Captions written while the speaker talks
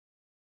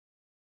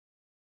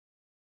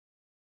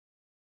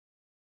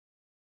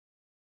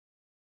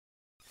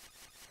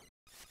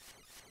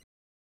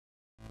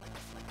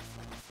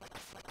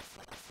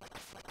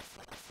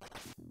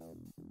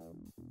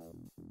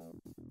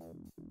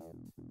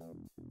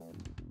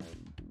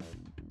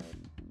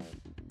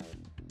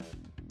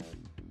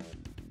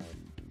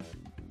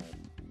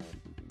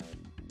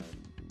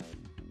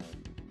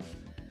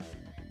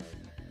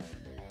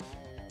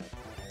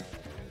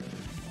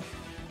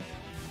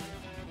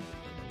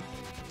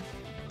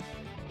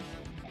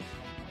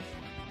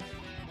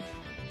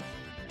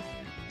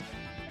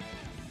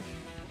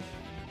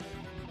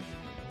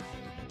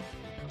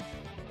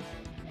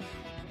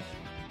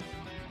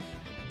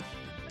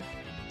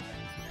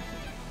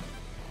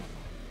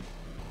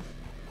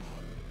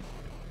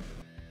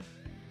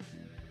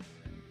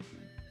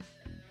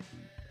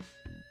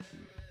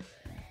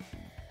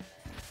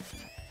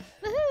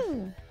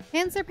Woo!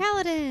 Panzer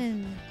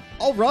Paladin!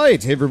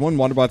 Alright, hey everyone,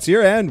 Wanderbots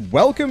here, and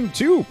welcome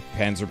to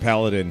Panzer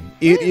Paladin.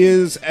 It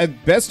is,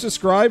 at best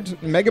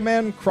described, Mega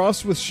Man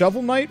crossed with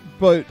Shovel Knight,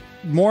 but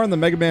more on the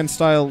Mega Man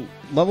style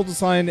level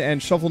design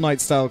and Shovel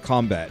Knight style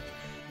combat.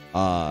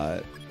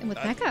 And with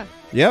mecha.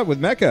 Yeah,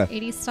 with mecha.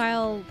 80s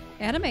style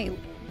anime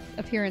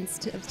appearance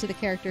to the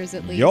characters,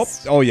 at least. Yup.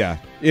 Oh yeah.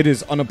 It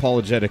is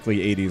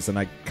unapologetically 80s, and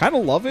I kind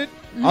of love it.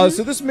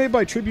 So this is made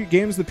by Tribute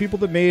Games, the people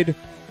that made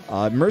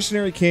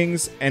Mercenary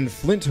Kings and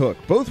Flint Hook.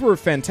 Both were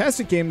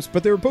fantastic games,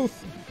 but they were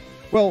both...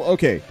 Well,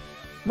 okay.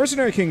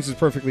 Mercenary Kings is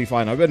perfectly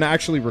fine. I've been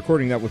actually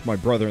recording that with my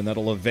brother, and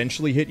that'll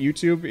eventually hit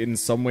YouTube in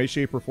some way,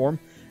 shape, or form.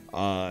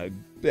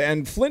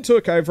 And Flint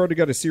Hook, I've already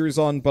got a series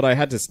on, but I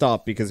had to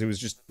stop because it was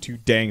just too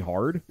dang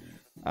hard.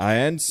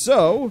 And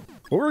so,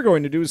 what we're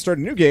going to do is start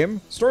a new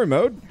game, story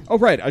mode. Oh,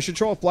 right, I should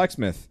show off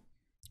Blacksmith.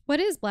 What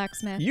is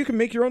Blacksmith? You can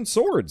make your own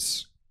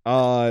swords.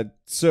 Oh.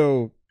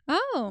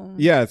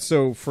 Yeah,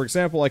 so, for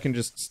example, I can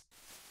just...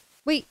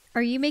 Wait,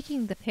 are you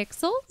making the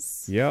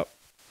pixels? Yep.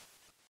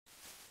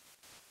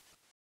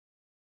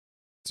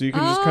 So you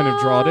can just kind of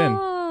draw it in.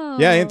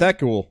 Yeah, ain't that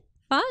cool?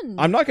 Fun.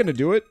 I'm not going to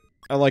do it.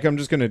 I'm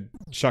just going to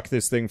chuck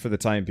this thing for the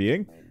time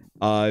being.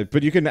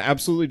 But you can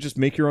absolutely just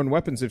make your own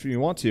weapons if you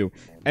want to.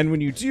 And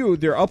when you do,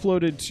 they're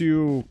uploaded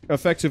to,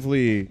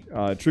 effectively,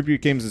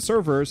 Tribute Games'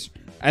 servers,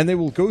 and they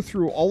will go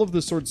through all of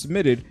the swords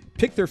submitted,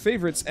 pick their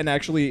favorites, and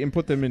actually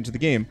input them into the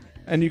game.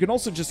 And you can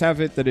also just have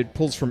it that it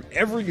pulls from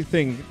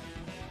everything,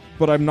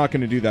 but I'm not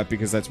going to do that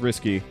because that's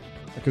risky,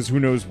 because who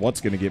knows what's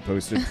going to get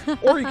posted.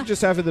 Or you can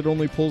just have it that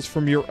only pulls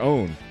from your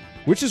own,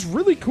 which is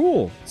really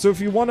cool. So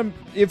if you want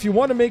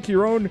to make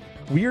your own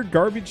weird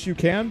garbage, you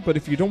can, but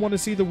if you don't want to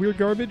see the weird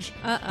garbage,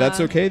 that's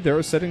okay. There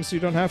are settings so you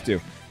don't have to.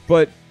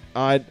 But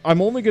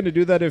I'm only going to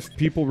do that if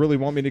people really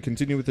want me to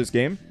continue with this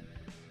game.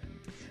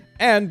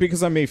 And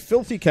because I'm a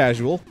filthy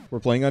casual, we're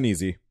playing on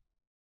easy.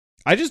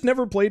 I just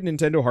never played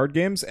Nintendo hard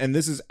games, and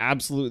this is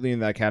absolutely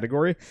in that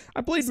category.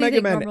 I played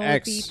Mega Man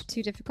X. Would be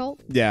too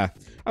difficult? Yeah.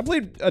 I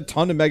played a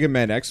ton of Mega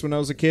Man X when I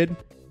was a kid,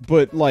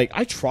 but, like,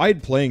 I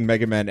tried playing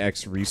Mega Man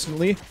X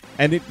recently,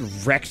 and it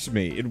wrecked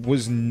me. It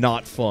was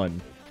not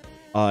fun.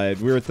 We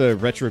were at the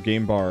Retro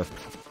Game Bar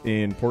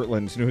in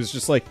Portland, and it was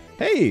just like,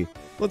 hey,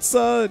 let's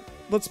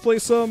play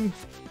some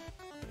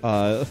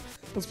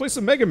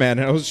Mega Man,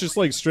 and I was just,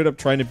 like, straight up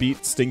trying to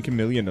beat Sting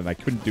Chameleon, and I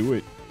couldn't do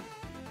it.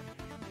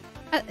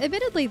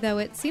 Admittedly, though,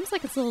 it seems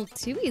like it's a little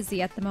too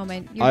easy at the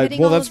moment. You're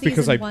hitting all that's of these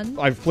because in one?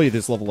 I've played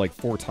this level like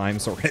 4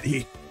 times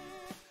already.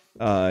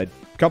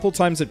 Couple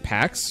times at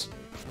PAX,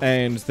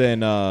 and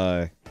then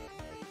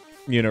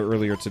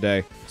earlier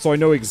today. So I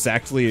know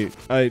exactly.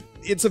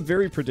 It's a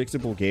very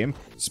predictable game.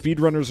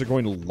 Speedrunners are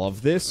going to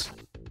love this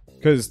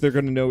because they're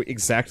going to know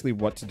exactly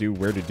what to do,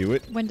 where to do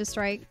it, when to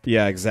strike.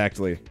 Yeah,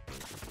 exactly.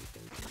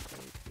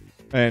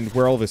 And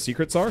where all the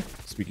secrets are.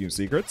 Speaking of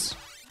secrets.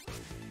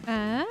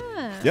 Ah.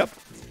 Yep.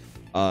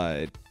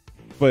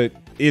 But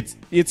it's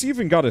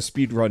even got a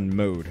speedrun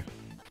mode.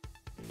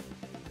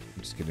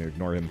 I'm just gonna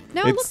ignore him.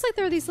 No, it looks like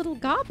there are these little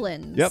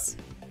goblins. Yep.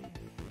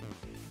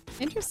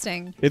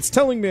 Interesting. It's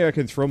telling me I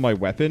can throw my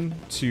weapon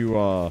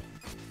to,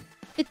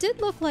 It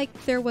did look like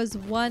there was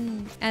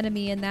one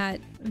enemy in that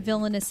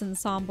villainous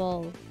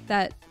ensemble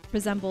that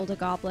resembled a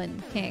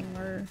goblin king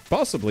or...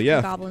 Possibly, yeah.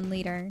 A goblin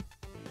leader.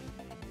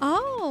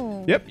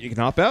 Oh. Yep, you can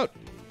hop out.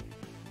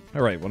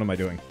 Alright, what am I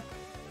doing?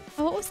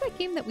 Oh, what was that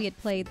game that we had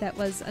played that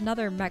was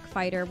another mech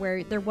fighter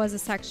where there was a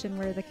section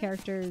where the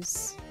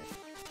characters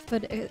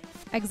could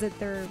exit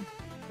their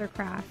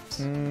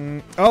craft?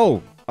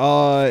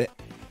 Hardcore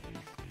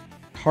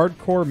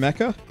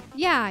Mecha?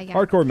 Yeah.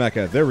 Hardcore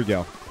Mecha, there we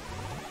go.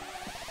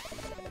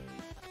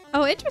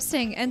 Oh,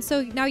 interesting. And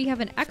so now you have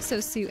an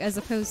exosuit as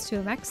opposed to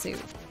a mech suit.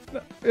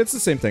 It's the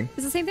same thing.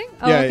 It's the same thing?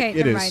 Oh, yeah, okay,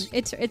 it never is. mind.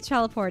 It's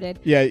teleported.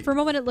 Yeah. For a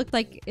moment it looked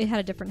like it had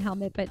a different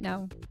helmet, but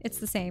no, it's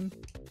the same.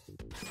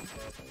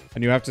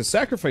 And you have to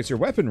sacrifice your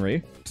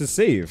weaponry to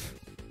save,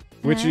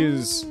 which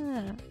is...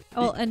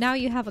 Oh, and now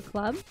you have a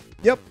club?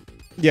 Yep.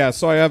 Yeah,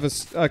 so I have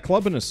a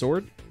club and a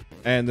sword,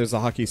 and there's a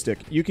hockey stick.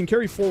 You can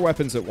carry 4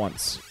 weapons at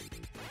once.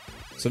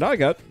 So now I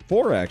got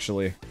 4,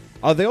 actually.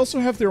 They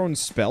also have their own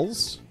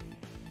spells.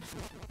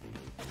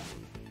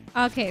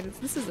 Okay,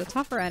 this is a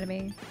tougher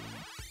enemy.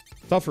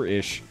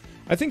 Tougher-ish.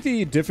 I think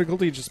the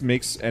difficulty just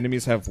makes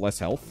enemies have less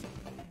health,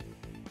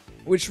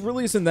 which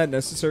really isn't that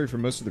necessary for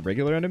most of the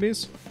regular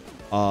enemies.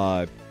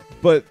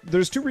 But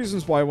there's 2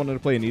 reasons why I wanted to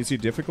play an easy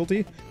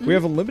difficulty. We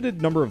have a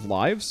limited number of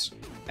lives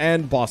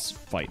and boss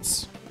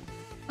fights.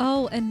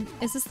 Oh, and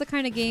is this the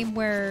kind of game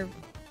where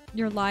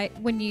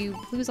when you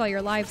lose all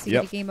your lives, you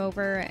get a game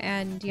over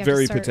and you have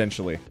to start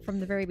potentially from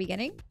the very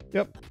beginning?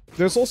 Yep.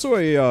 There's also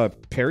a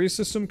parry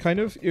system,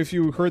 kind of. If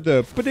you heard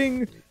the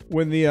ba-ding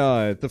when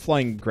the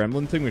flying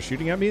gremlin thing was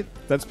shooting at me,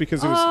 that's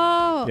because it was...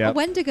 Oh, a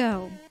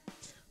Wendigo.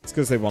 It's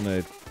because they want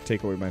to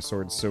take away my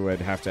sword, so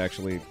I'd have to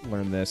actually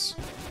learn this.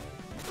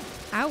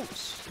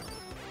 Ouch.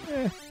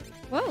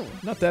 Whoa.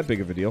 Not that big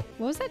of a deal.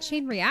 What was that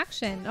chain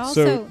reaction?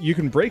 Also, so you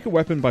can break a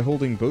weapon by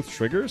holding both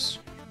triggers,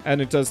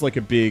 and it does like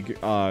a big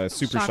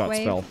super shot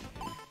spell.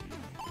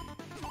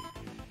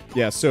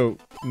 Yeah, so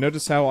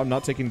notice how I'm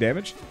not taking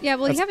damage? Yeah,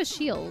 well, That's you have a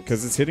shield.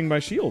 because it's hitting my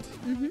shield.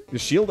 Mm-hmm. The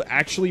shield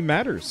actually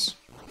matters.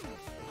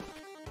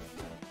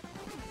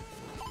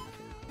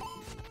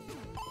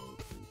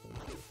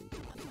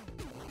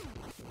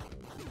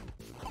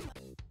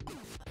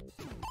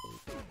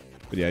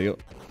 But yeah,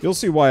 you'll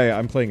see why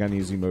I'm playing on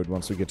easy mode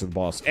once we get to the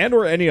boss, and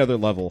or any other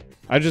level.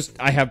 I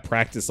have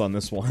practice on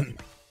this one.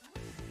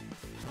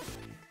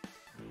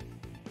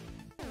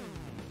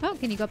 Oh,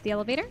 can you go up the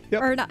elevator?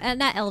 Yep. Or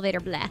not elevator,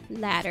 blah,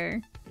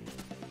 ladder.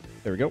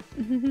 There we go.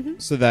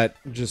 So that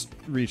just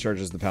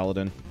recharges the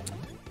paladin.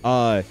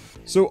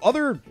 So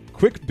other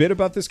quick bit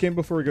about this game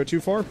before we go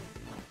too far,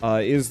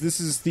 is this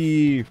is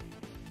the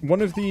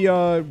one of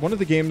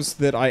the games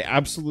that I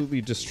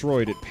absolutely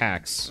destroyed at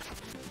PAX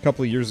a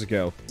couple of years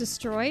ago.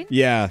 Destroyed?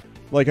 Yeah,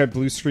 like I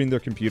blue screened their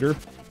computer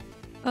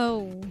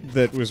Oh.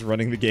 that was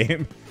running the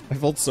game. I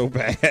felt so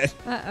bad.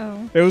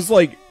 Uh-oh. It was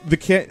like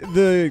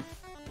the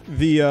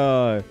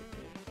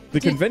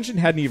convention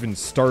hadn't even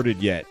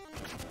started yet,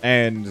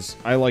 and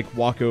I like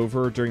walk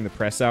over during the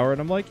press hour,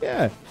 and I'm like,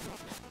 yeah,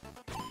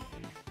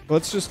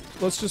 let's just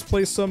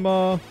play some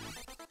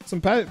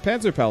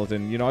Panzer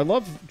Paladin. You know, I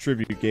love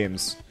tribute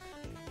games,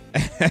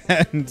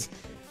 and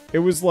it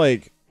was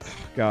like,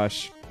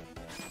 gosh,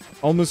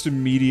 almost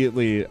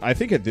immediately. I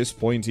think at this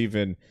point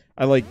even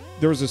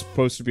there was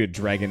supposed to be a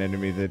dragon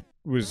enemy that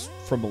was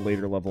from a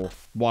later level.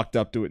 Walked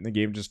up to it, and the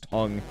game just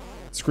hung.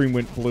 Screen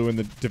went blue, and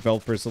the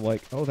developers are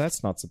like, "Oh,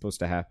 that's not supposed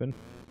to happen."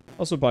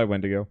 Also, buy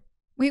Wendigo.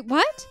 Wait,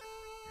 what?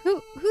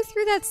 Who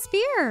threw that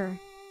spear?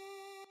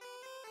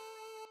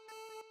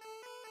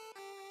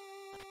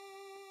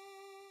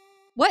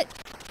 What?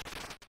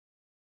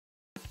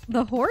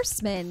 The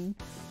horseman.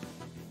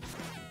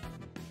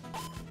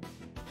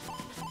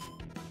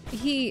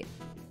 He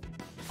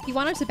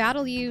wanted to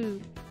battle you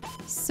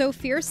so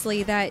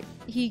fiercely that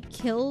he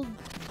killed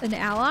an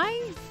ally?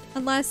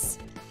 Unless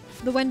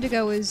the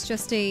Wendigo is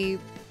just a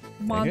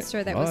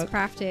monster that was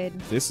crafted.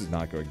 This is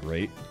not going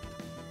great.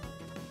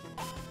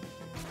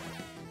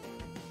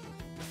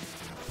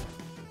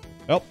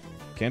 Oh,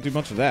 can't do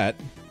much of that.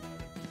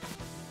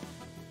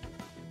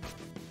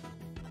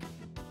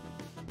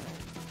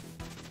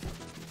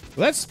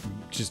 Well, that's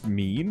just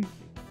mean.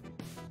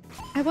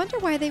 I wonder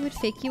why they would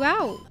fake you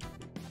out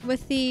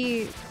with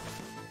the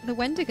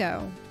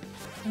Wendigo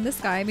and this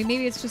guy. I mean,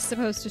 maybe it's just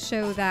supposed to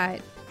show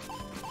that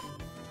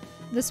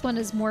this one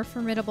is more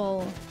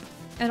formidable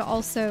and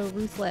also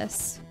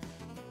ruthless.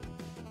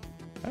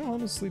 I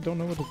honestly don't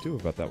know what to do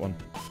about that one.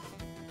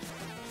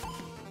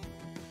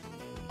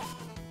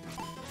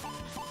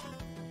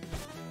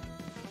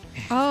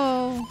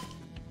 Oh.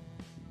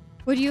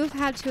 Would you have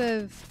had to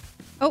have...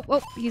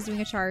 Oh, he's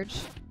doing a charge.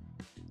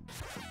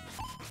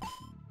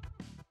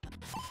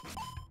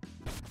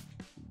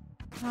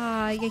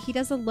 Yeah, he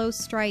does a low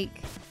strike.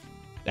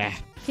 Ah,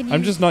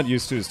 I'm just not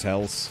used to his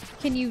tells.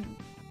 Can you...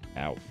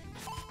 Ow.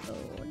 Oh,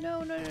 no.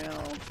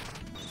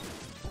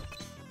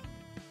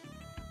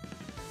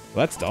 Well,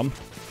 that's dumb.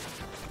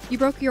 You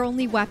broke your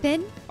only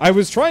weapon? I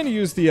was trying to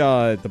use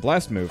the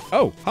blast move.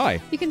 Oh,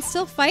 hi. You can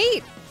still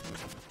fight?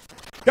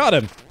 Got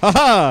him.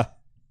 Haha.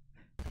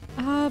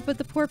 But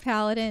the poor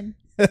paladin.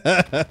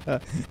 I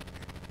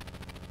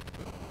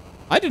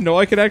didn't know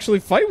I could actually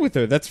fight with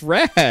her. That's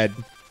rad.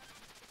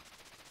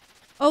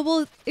 Oh,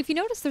 well, if you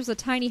notice, there's a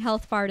tiny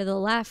health bar to the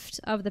left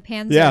of the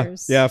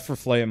panzers. Yeah, for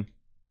flame.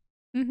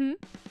 Mm-hmm.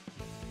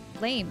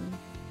 Flame.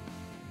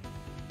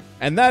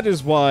 And that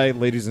is why,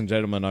 ladies and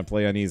gentlemen, I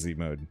play on easy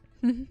mode.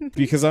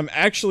 Because I'm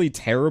actually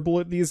terrible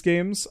at these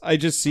games. I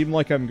just seem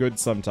like I'm good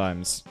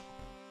sometimes.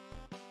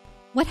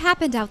 What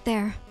happened out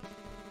there?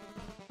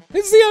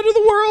 It's the end of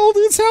the world!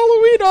 It's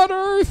Halloween on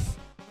Earth!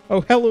 Oh,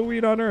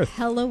 Halloween on Earth.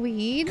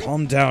 Halloween?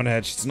 Calm down,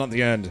 Edge. It's not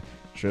the end.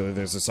 Surely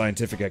there's a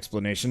scientific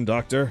explanation,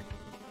 Doctor.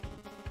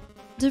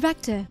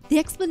 Director, the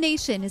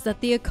explanation is that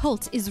the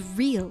occult is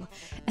real,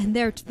 and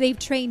they've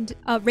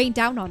rained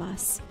down on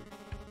us.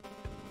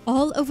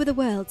 All over the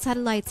world,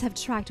 satellites have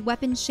tracked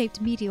weapon-shaped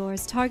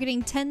meteors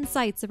targeting 10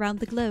 sites around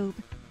the globe.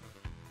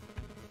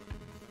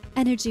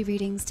 Energy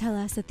readings tell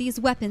us that these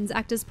weapons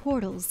act as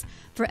portals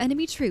for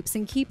enemy troops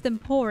and keep them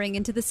pouring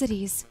into the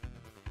cities.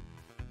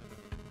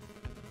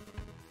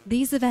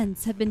 These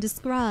events have been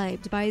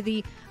described by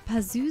the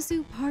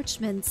Pazuzu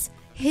parchments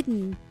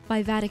hidden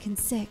by Vatican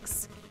VI.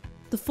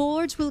 The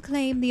Forge will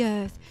claim the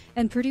Earth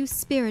and produce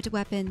spirit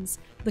weapons.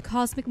 The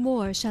cosmic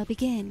war shall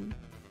begin.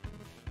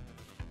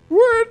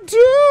 We're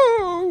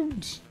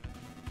doomed!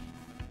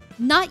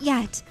 Not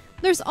yet.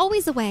 There's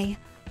always a way.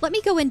 Let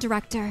me go in,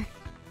 Director.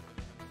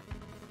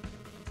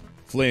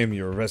 Flame,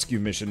 you're a rescue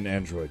mission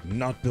android,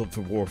 not built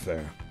for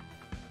warfare.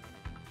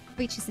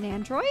 Wait, she's an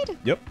android?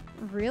 Yep.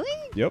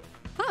 Really? Yep.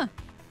 Huh.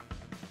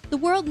 The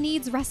world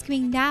needs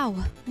rescuing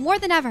now, more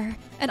than ever,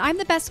 and I'm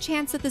the best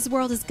chance that this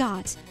world has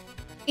got.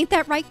 Ain't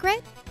that right,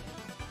 Grit?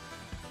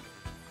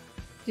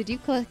 Did you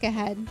click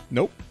ahead?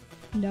 Nope.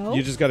 No?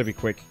 You just gotta be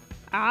quick.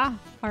 Ah,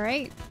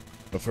 alright.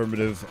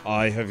 Affirmative.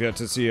 I have yet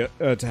to see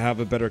to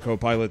have a better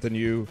co-pilot than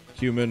you,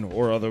 human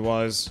or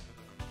otherwise.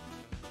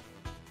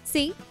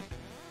 See?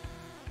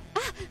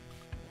 Ah,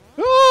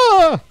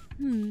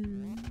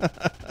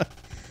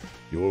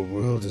 Your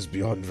world is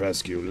beyond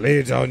rescue.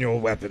 Lay down your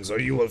weapons or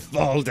you will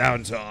fall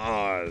down to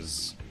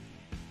ours.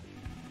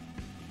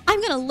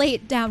 I'm gonna lay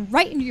it down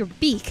right into your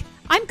beak.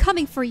 I'm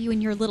coming for you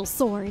and your little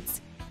swords.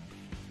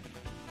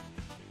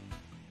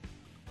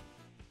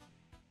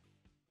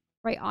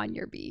 Right on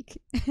your beak.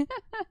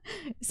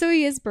 So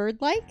he is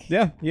bird-like?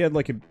 Yeah, he had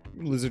like a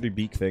lizardy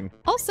beak thing.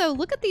 Also,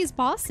 look at these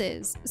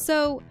bosses.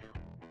 So,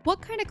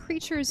 what kind of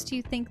creatures do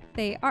you think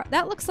they are?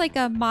 That looks like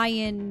a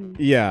Mayan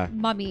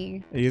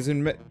mummy. He's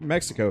in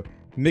Mexico.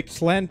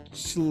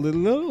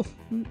 Mictlantecuhtli?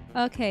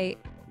 Okay,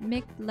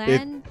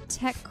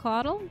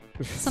 Mictlantecuhtli?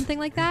 Something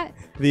like that?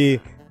 The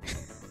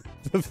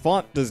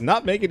font does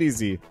not make it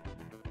easy.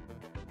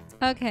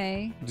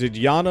 Okay.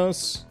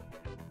 Didianos.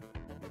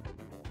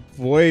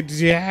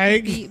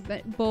 Voyag?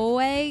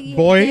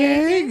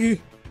 Boyag?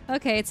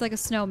 Okay, it's like a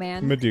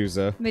snowman.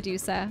 Medusa.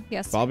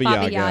 Yes. Baba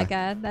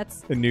Yaga.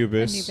 That's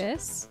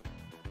Anubis.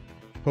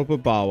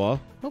 Popobawa.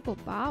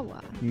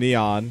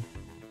 Neon.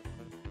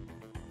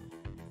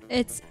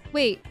 It's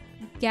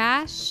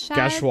Gashado?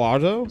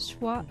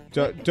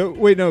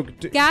 Wait, no.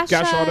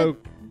 Gashado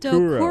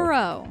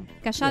Kuro.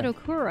 Gashado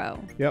Kuro.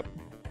 Yep.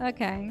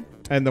 Okay.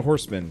 And the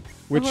Horseman,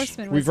 which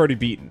we've already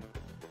beaten.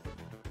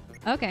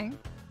 Okay.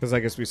 Because I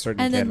guess we started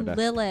in and Canada. And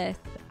then Lilith.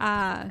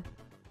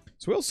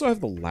 So we also have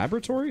the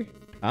laboratory?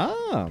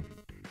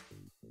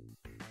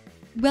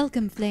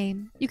 Welcome,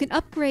 Flame. You can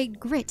upgrade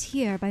grit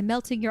here by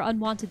melting your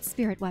unwanted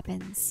spirit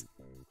weapons.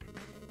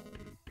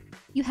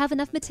 You have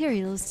enough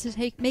materials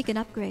to make an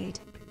upgrade.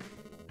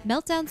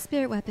 Melt down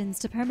spirit weapons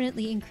to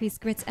permanently increase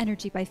grit's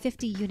energy by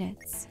 50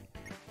 units.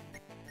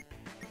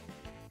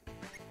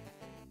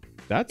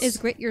 Is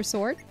grit your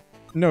sword?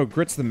 No,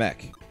 grit's the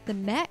mech. The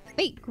mech?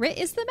 Wait, grit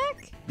is the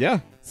mech? Yeah.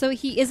 So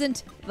he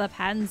isn't the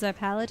Panzer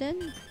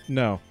Paladin?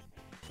 No.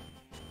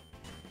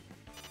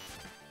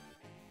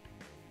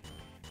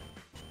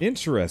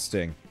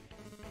 Interesting.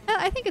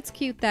 I think it's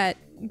cute that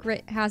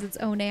grit has its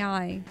own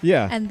AI.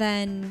 Yeah. And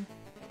then...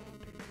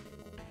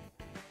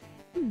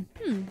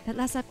 that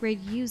last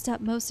upgrade used up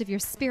most of your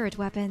spirit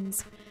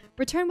weapons.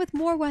 Return with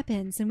more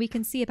weapons and we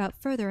can see about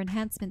further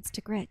enhancements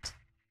to grit.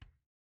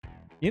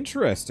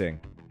 Interesting.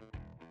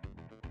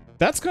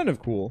 That's kind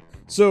of cool.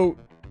 So,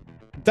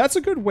 that's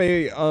a good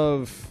way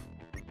of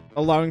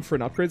allowing for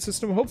an upgrade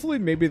system. Hopefully,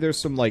 maybe there's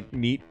some, like,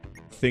 neat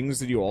things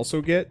that you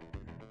also get.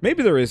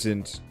 Maybe there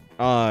isn't.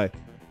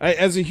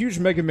 As a huge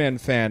Mega Man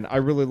fan, I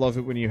really love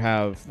it when you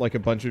have, like, a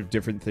bunch of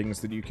different things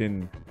that you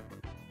can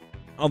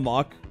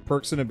unlock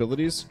perks and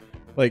abilities.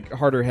 Like,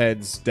 harder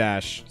heads,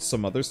 dash,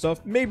 some other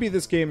stuff. Maybe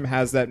this game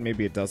has that,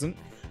 maybe it doesn't.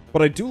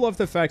 But I do love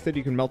the fact that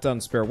you can melt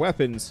down spare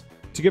weapons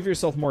to give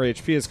yourself more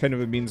HP as kind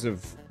of a means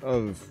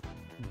of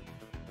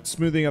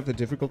smoothing up the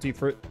difficulty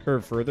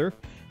curve further.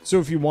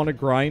 So if you want to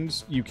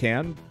grind, you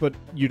can, but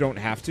you don't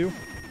have to.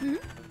 Mm-hmm.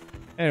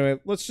 Anyway,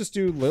 let's just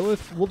do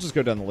Lilith. We'll just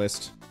go down the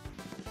list.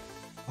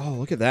 Oh,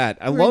 look at that.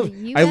 I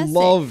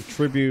love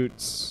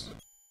tributes.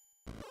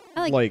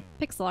 I like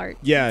pixel art.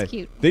 Yeah, it's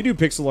cute. They do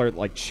pixel art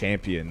like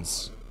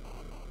champions.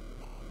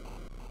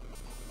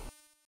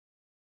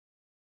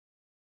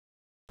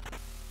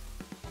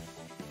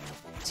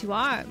 Two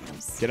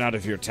arms. Get out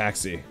of your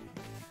taxi.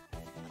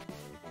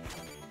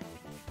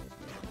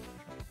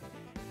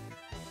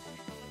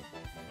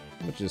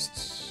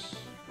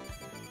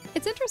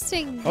 It's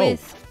interesting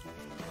with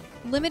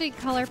limited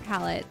color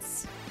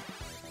palettes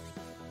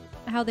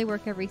how they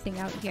work everything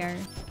out here.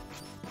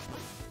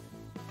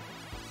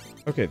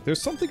 Okay,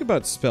 there's something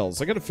about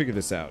spells. I gotta figure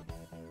this out.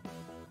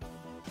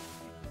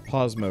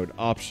 Pause mode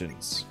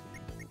options.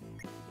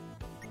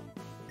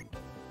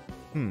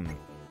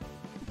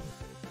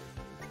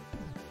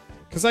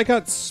 Because I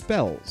got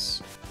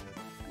spells.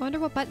 I wonder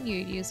what button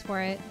you'd use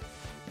for it.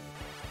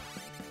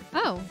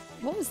 Oh,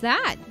 what was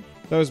that?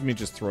 That was me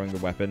just throwing the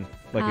weapon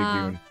like a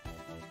goon.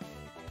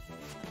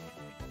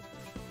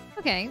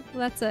 Okay,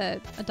 well that's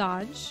a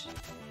dodge.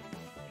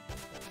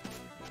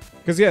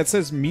 Because, yeah, it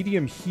says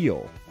medium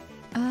heal.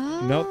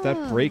 Oh. Nope,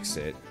 that breaks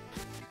it.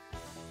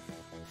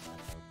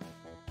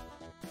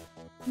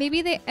 Maybe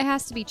it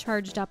has to be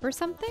charged up or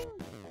something?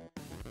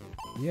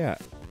 Yeah.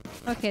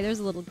 Okay, there's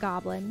a little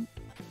goblin.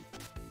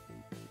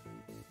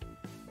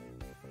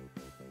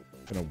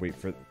 Gonna wait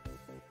for...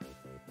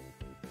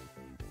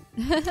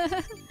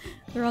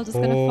 They're all just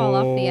gonna fall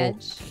off the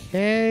edge.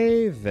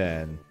 Okay,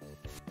 then.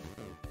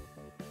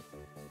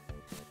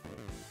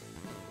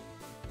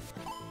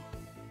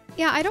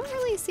 Yeah, I don't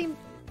really seem...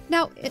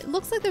 Now, it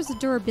looks like there's a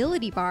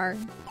durability bar,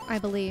 I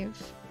believe.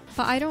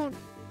 But I don't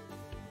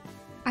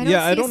see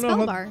I don't a know spell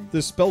how bar.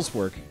 the spells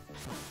work.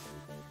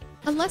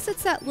 Unless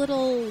it's that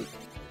little...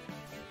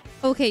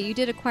 Okay, you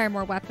did acquire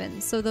more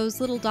weapons. So those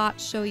little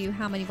dots show you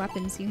how many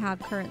weapons you have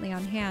currently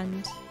on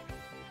hand.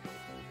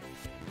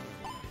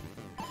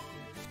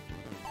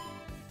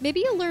 Maybe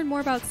you'll learn more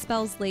about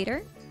spells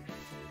later.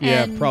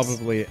 Yeah,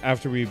 probably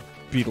after we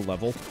beat a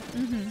level.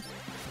 Mm-hmm.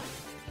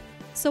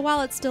 So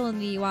while it's still in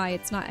the UI,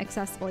 it's not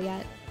accessible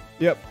yet.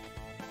 Yep.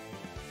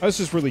 I was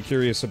just really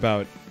curious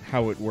about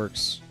how it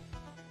works.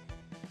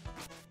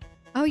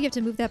 Oh, you have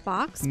to move that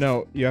box?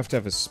 No, you have to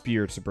have a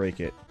spear to break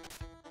it.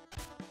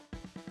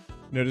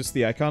 Notice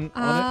the icon on it?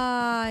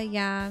 Ah,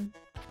 yeah.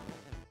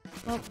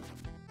 Well,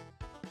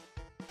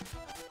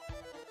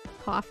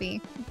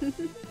 coffee.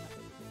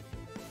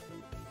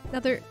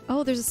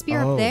 Oh, there's a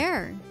spear up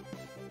there.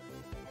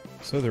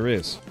 So there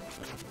is.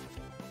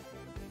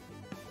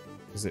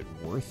 Is it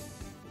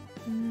worth?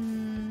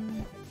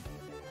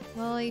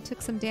 Well, he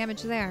took some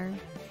damage there.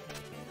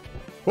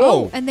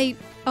 Whoa! Oh, and they...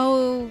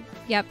 Oh,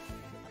 yep.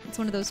 It's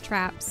one of those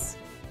traps.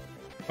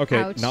 Okay,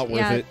 Ouch. not worth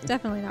yeah, it.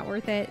 Definitely not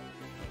worth it.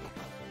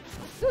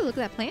 Ooh, look at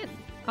that plant.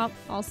 Oh,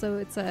 also,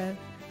 it's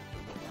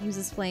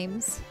uses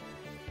flames.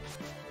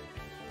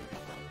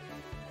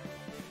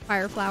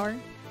 Fire flower.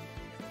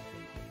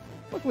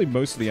 Luckily,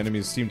 most of the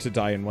enemies seem to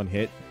die in one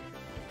hit.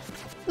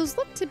 Those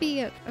look to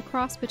be a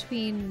cross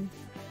between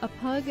a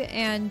pug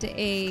and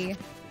a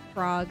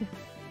frog.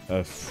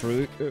 A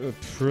frug?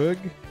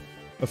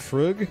 A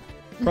frug?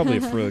 Probably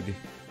a frug.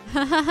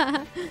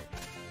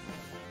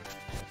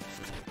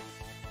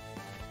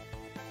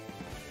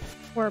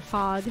 Or a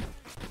pog.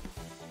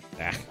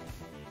 Ah.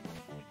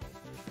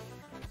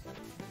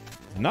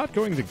 Not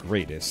going the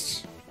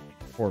greatest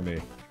for me.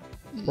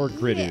 Poor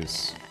Grid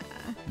is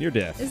near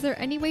death. Is there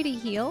any way to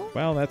heal?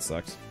 Well, that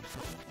sucks.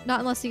 Not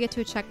unless you get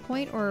to a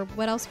checkpoint, or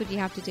what else would you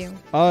have to do?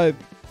 Okay.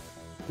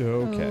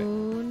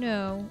 Oh,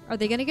 no. Are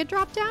they going to get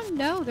dropped down?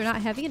 No, they're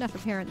not heavy enough,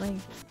 apparently.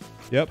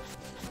 Yep.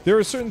 There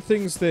are certain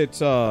things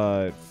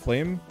that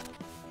Flame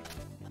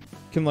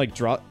can, like,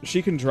 drop.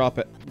 She can drop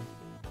it.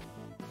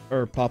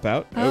 Or pop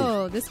out.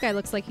 Oh, this guy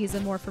looks like he's a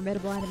more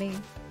formidable enemy.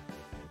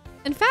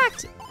 In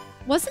fact,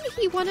 wasn't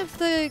he one of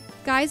the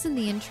guys in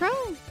the intro?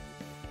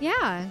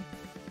 Yeah.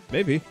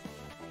 Maybe.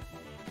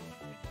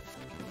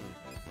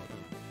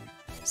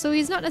 So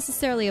he's not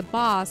necessarily a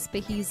boss,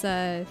 but he's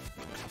a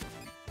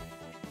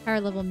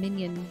higher level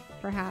minion,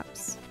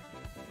 perhaps.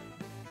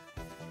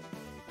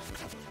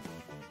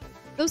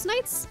 Those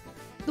knights,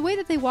 the way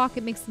that they walk,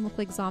 it makes them look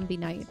like zombie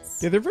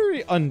knights. Yeah, they're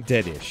very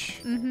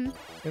undeadish. Mm-hmm.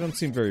 They don't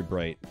seem very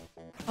bright.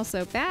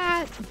 Also,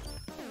 bat.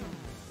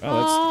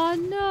 Oh,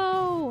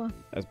 no!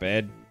 that's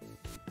bad.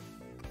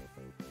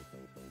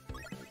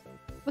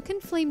 What can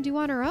Flame do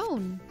on her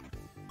own?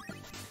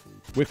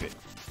 Whip it.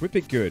 Whip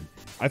it good.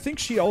 I think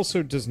she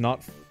also does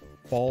not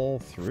fall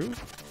through.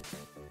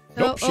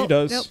 Nope, she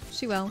does. Nope,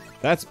 she will.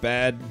 That's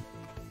bad.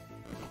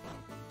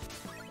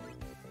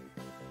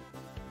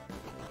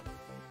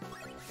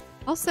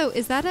 Also,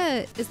 is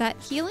that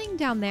healing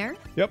down there?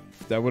 Yep,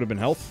 that would have been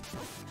health.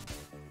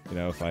 You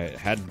know, if I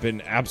had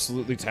been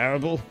absolutely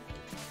terrible.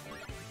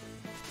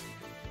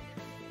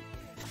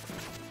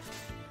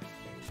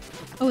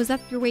 Oh, is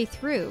that your way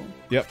through?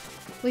 Yep.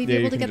 Will you be Yeah,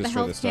 able you to can get the destroy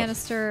health this stuff.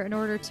 canister in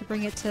order to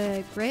bring it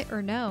to Grit,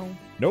 or no?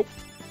 Nope.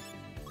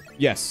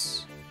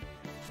 Yes.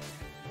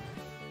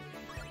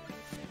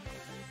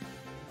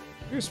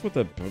 Here's what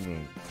the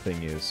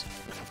thing is.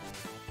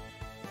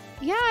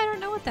 Yeah, I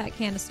don't know what that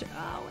canister...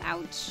 Oh,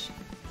 ouch.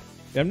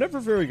 Yeah, I'm never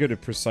very good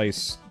at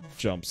precise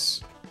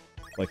jumps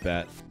like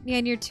that. Yeah,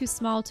 and you're too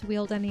small to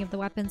wield any of the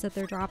weapons that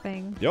they're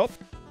dropping. Yup.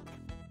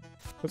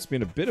 Puts me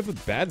in a bit of a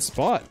bad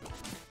spot.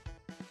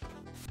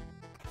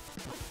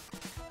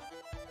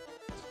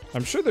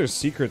 I'm sure there's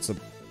secrets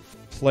of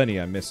plenty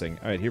I'm missing.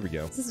 Alright, here we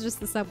go. This is just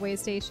the subway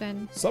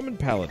station. Summon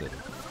Paladin.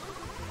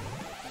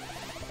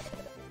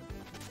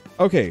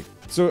 Okay,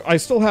 so I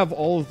still have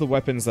all of the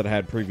weapons that I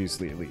had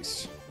previously, at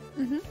least.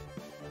 Mm-hmm.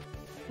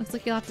 Looks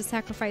like you'll have to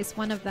sacrifice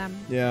one of them.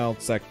 Yeah, I'll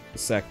sack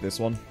this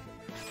one. Is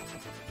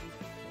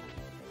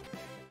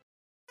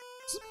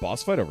this a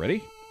boss fight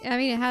already? I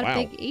mean, it had Wow.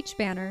 a big H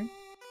banner.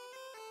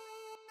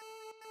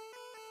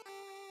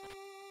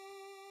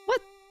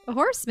 What? A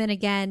horseman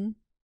again?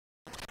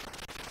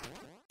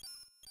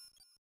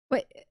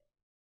 Wait.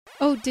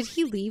 Oh, did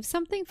he leave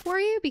something for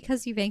you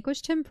because you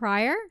vanquished him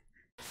prior?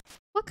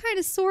 What kind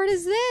of sword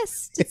is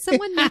this? Did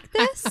someone make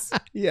this?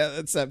 Yeah,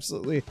 that's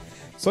absolutely...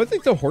 So I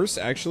think the horse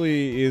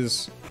actually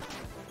is...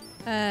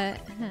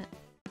 That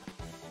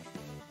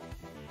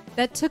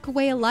took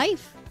away a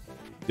life.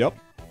 Yep.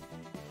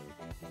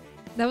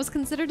 That was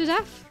considered a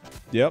death.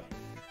 Yep.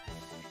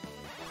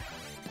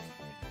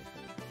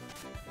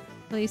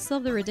 Well, you still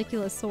have the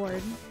ridiculous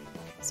sword.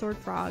 Sword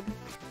frog.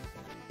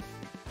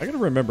 I gotta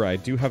remember, I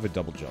do have a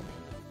double jump.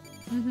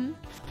 Mm-hmm.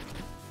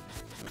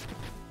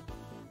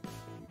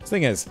 This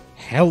thing has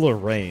hella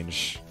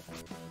range.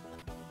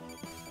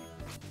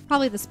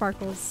 Probably the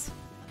sparkles.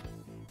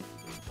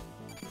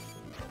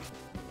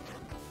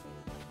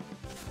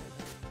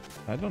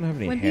 I don't have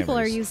any When hammers. people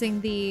are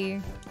using the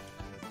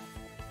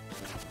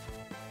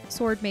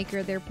sword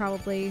maker, they're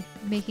probably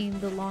making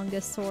the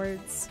longest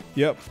swords.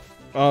 Yep.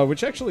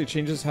 Which actually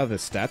changes how the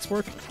stats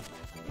work.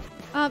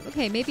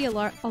 Okay, maybe a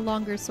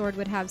longer sword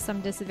would have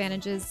some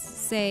disadvantages.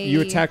 Say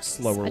You attack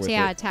slower with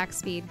yeah, it. attack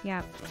speed.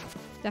 Yeah,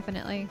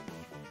 definitely.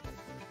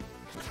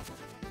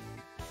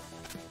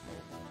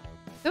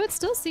 Though it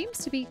still seems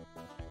to be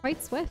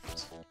quite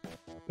swift.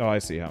 Oh, I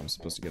see how I'm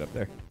supposed to get up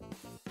there.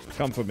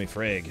 Come for me,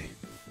 Frigg.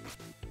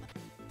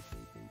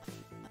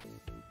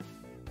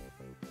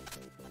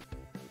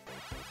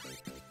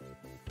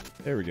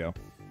 There we go.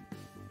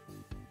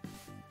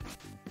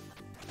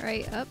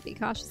 Alright, be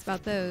cautious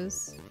about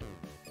those.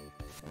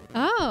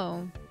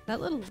 Oh,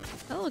 that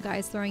little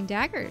guy's throwing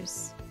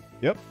daggers.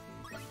 Yep.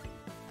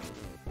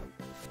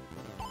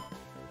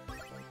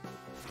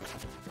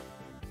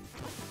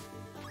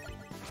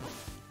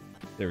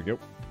 There we go.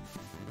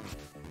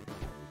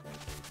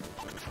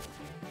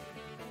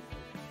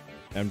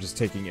 I'm just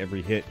taking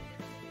every hit.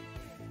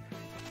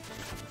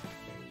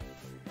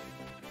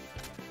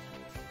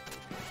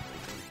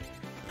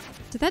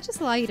 Did that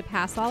just allow you to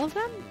pass all of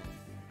them?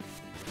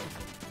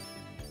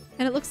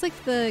 And it looks like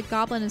the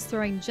goblin is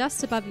throwing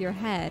just above your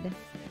head.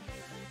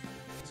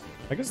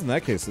 I guess in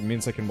that case, it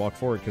means I can walk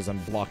forward because I'm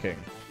blocking.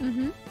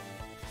 Mm-hmm.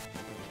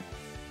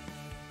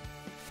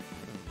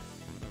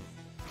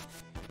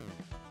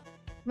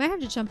 Might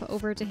have to jump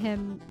over to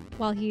him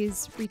while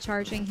he's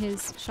recharging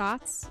his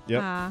shots.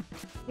 Yep.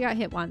 You got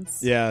hit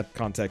once. Yeah,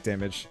 contact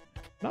damage.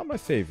 Not my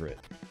favorite.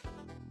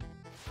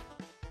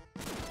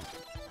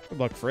 Good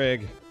luck,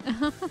 Frag.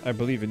 I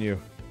believe in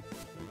you.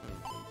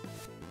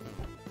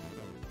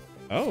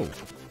 Oh.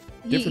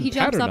 He jumps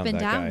pattern up on and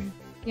that down. guy.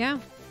 Yeah.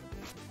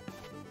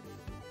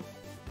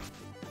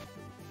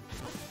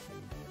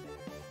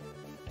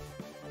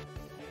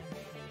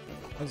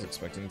 I was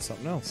expecting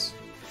something else.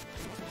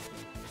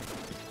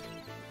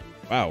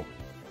 Wow.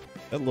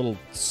 That little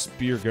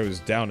spear goes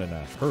down in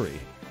a hurry.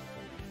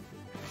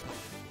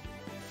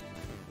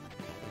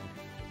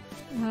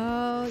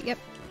 Oh, yep.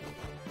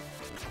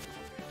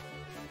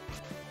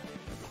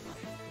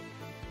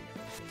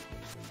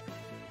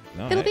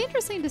 No, It'll be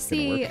interesting to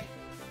see work.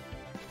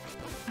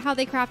 how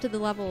they crafted the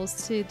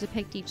levels to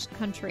depict each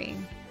country.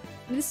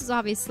 I mean, this is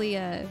obviously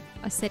a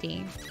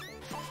city.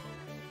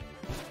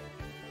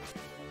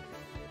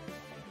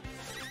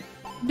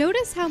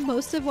 Notice how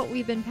most of what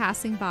we've been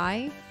passing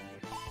by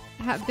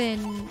have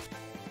been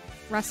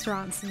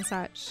restaurants and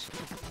such.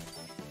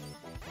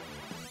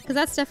 Because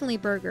that's definitely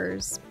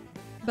burgers.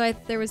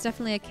 But there was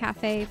definitely a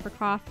cafe for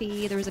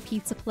coffee. There was a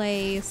pizza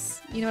place.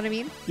 You know what I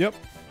mean? Yep.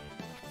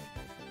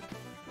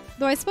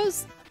 Though I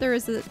suppose there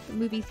is a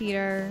movie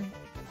theater.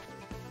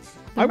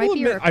 I There might will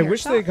be a admit, I repair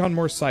wish shop. they had gone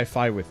more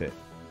sci-fi with it.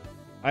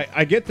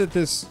 I get that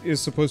this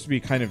is supposed to be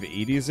kind of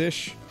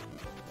 80s-ish,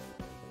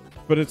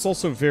 but it's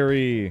also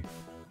very...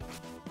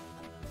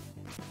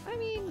 I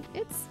mean,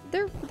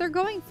 they're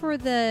going for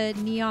the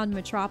neon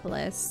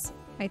metropolis,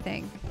 I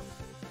think.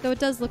 Though it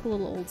does look a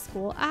little old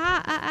school.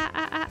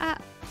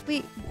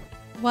 Wait,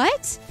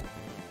 what?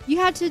 You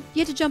had to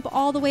jump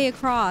all the way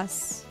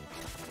across.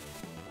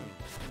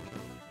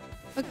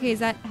 Okay, is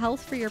that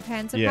health for your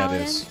Panzer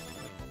Paladin? it is.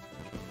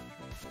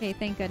 Okay,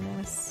 thank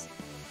goodness.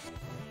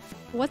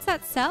 What's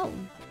that cell?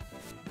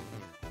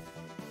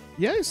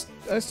 Yeah,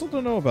 I still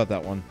don't know about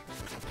that one.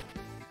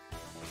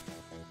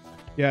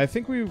 Yeah, I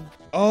think we...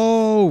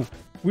 Oh!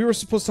 We were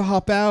supposed to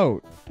hop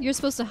out. You're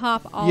supposed to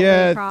hop all the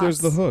way across. Yeah, there's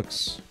the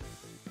hooks.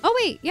 Oh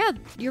wait, yeah,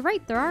 you're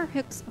right. There are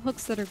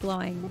hooks that are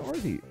glowing. What are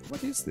these?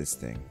 What is this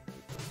thing?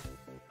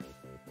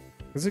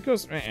 Because it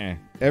goes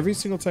every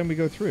single time we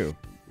go through.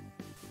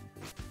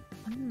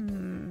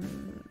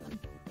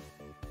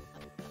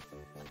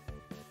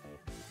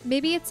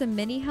 Maybe it's a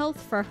mini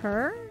health for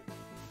her?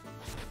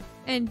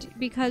 And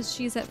because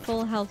she's at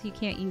full health, you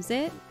can't use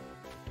it?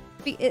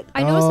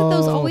 I noticed that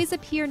those always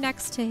appear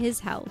next to his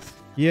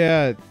health.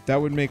 Yeah,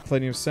 that would make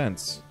plenty of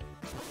sense.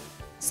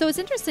 So it's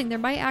interesting. There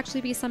might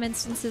actually be some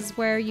instances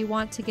where you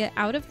want to get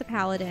out of the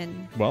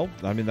paladin. Well,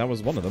 I mean, that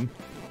was one of them.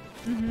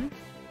 Mm-hmm.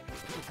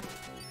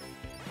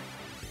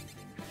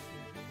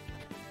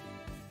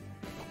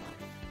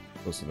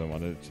 Closer than I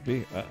wanted it to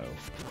be. Uh-oh.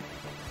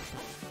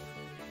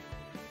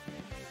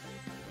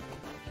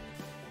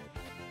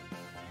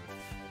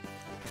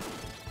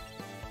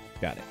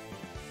 Got it.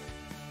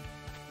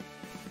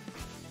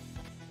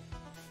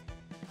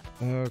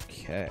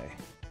 Okay.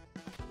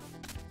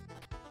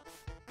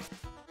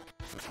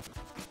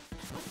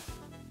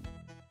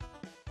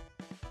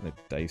 Isn't it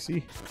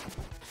dicey?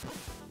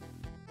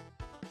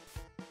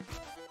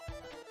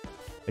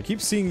 I keep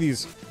seeing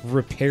these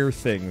repair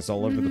things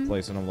all over the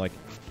place, and I'm like,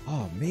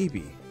 oh,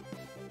 maybe.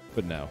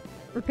 But no.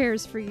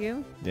 Repairs for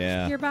you?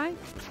 Yeah. Nearby?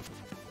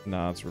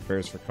 No, it's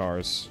repairs for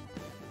cars.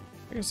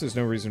 I guess there's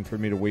no reason for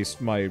me to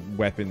waste my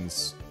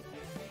weapons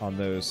on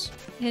those.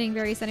 Hitting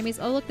various enemies.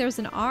 Oh, look, there's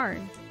an R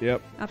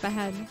Yep. up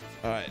ahead.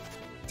 Alright.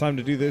 Time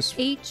to do this.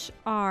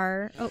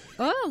 HR.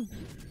 Oh.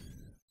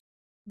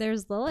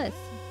 There's Lilith.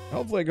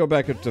 Hopefully I go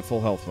back up to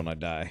full health when I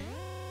die.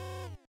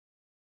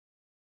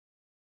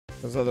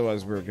 Because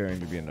otherwise we're going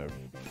to be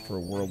for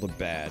a world of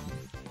bad.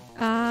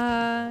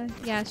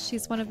 Yeah,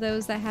 she's one of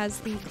those that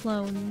has the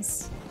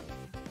clones.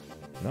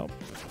 Nope.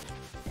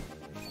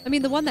 I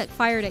mean, the one that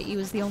fired at you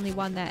is the only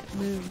one that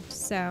moved,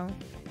 so...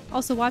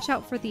 Also, watch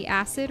out for the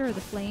acid or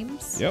the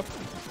flames. Yep.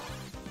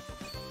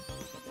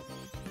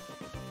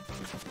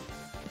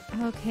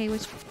 Okay,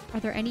 are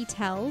there any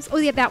tells? Oh,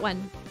 yeah, that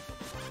one.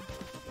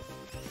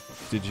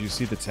 Did you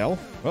see the tell?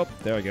 Oh,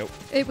 there I go.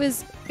 It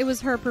was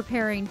her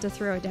preparing to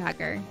throw a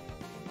dagger.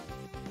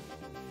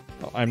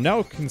 Well, I'm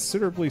now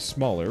considerably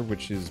smaller,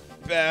 which is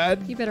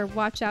bad. You better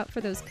watch out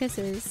for those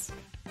kisses.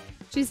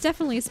 She's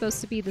definitely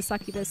supposed to be the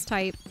succubus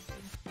type.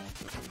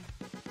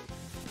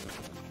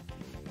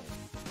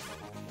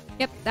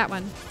 Yep, that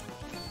one.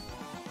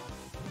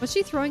 What's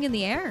she throwing in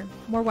the air?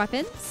 More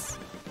weapons?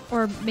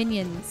 Or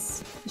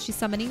minions? Is she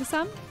summoning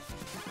some?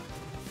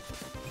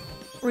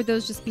 Or would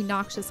those just be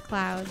noxious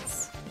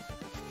clouds?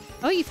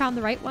 Oh, you found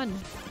the right one.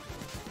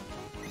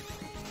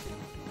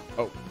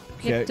 Oh,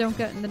 okay. Yep, don't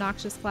get in the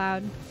noxious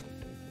cloud.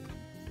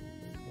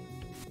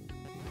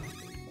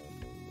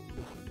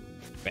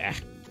 Bah.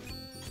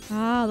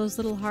 Ah, those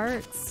little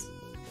hearts.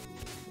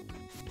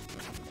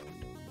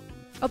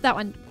 Oh, that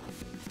one.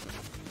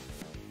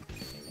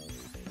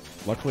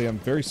 Luckily, I'm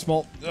very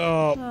small.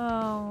 Oh.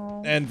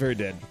 Oh. And very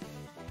dead.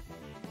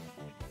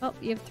 Oh,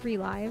 you have 3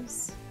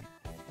 lives.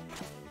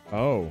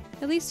 Oh.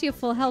 At least you have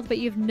full health, but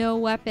you have no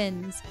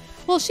weapons.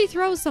 Well, she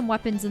throws some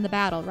weapons in the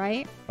battle,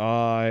 right?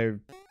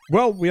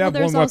 Well, we have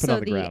one weapon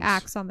on the ground. There's also the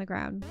axe on the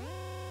ground.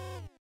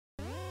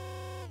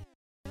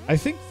 I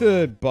think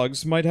the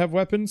bugs might have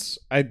weapons.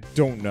 I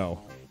don't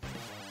know.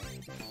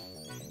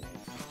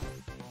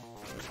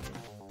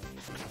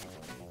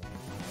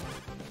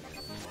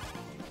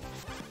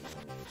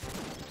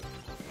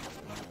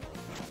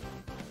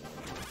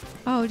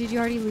 Oh, did you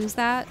already lose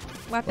that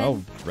weapon?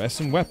 Well, rest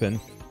and weapon.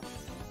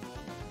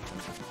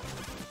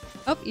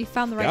 Oh, you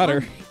found the right Got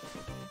one. her.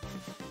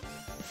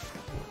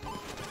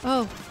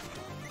 Oh.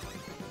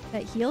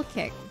 That heel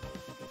kick.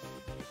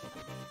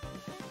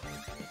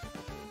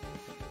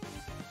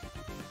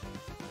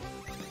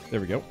 There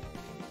we go.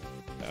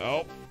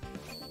 Oh.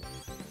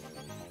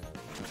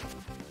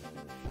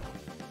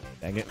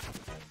 Dang it.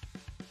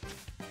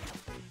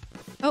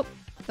 Oh,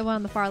 the one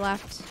on the far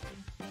left.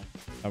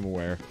 I'm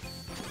aware.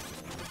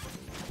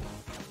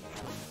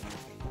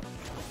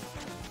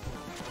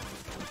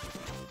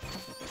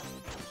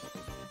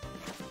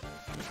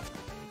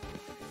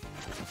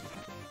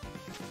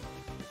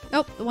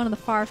 Oh, the one on the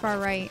far, far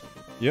right.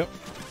 Yep.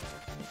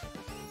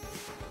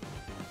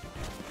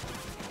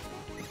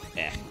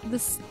 The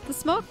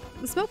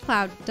smoke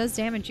cloud does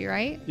damage you,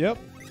 right? Yep.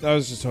 I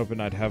was just hoping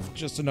I'd have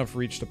just enough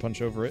reach to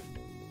punch over it.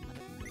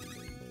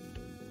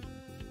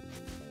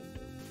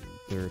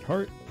 Third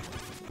heart.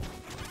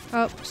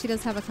 Oh, she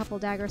does have a couple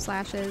dagger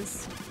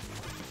slashes.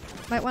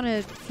 Might want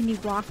to... Can you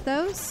block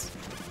those?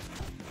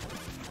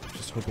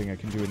 Just hoping I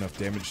can do enough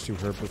damage to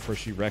her before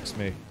she wrecks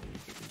me.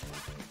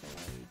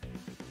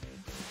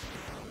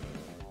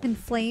 Can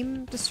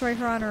flame destroy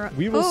her on her own?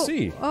 We will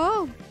see.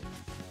 Oh!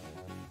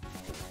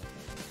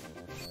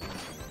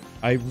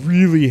 I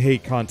really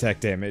hate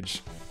contact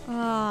damage.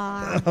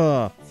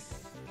 Ah.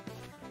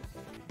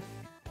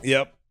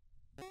 Yep.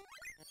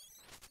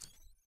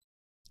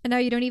 And now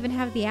you don't even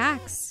have the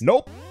axe.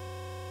 Nope.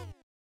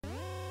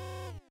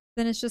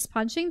 Then it's just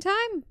punching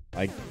time?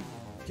 I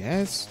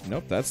guess.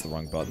 Nope, that's the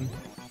wrong button.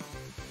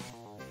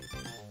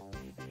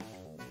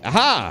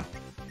 Aha!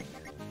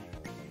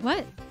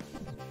 What?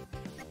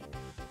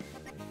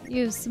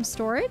 You have some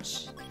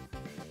storage?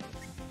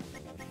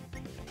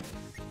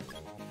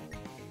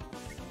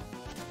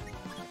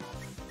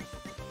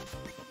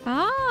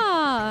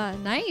 Ah,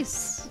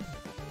 nice.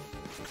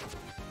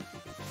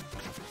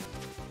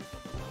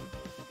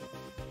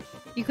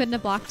 You couldn't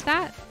have blocked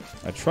that?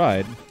 I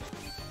tried.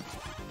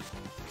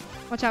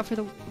 Watch out for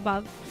the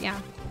above. Yeah.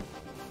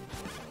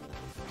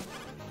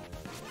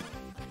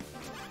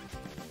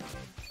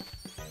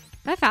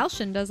 That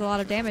falchion does a lot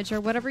of damage,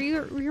 or whatever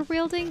you're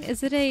wielding.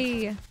 Is it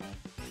a...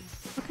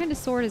 What kind of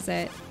sword is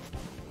it?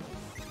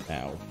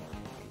 Ow.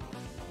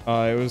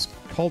 It was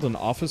called an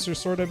officer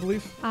sword, I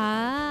believe.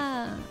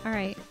 Ah,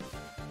 alright.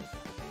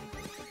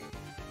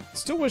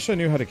 Still wish I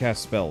knew how to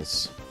cast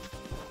spells.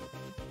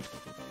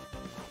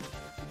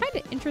 I find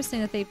it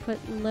interesting that they put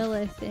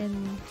Lilith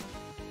in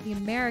the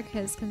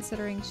Americas,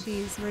 considering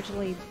she's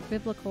originally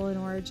biblical in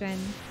origin.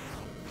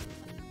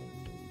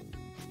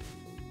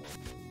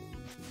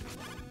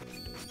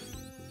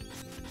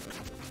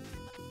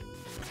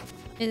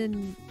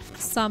 In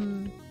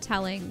some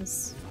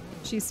tellings,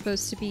 she's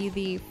supposed to be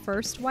the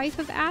first wife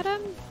of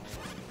Adam,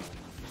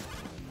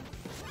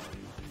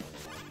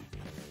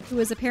 who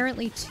was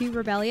apparently too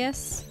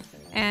rebellious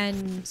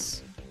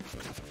and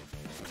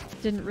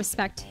didn't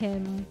respect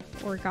him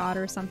or God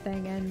or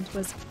something and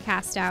was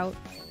cast out.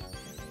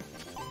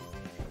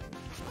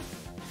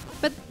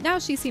 But now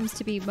she seems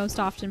to be most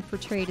often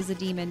portrayed as a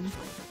demon,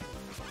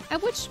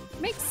 which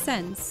makes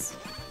sense.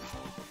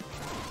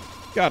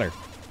 Got her.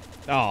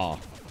 Aw.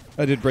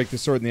 I did break the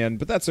sword in the end,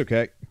 but that's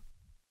okay.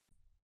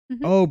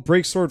 Mm-hmm. Oh,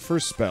 break sword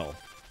first spell.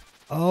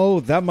 Oh,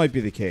 that might be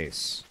the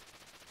case.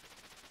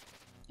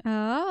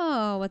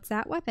 Oh, what's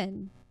that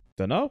weapon?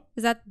 Dunno.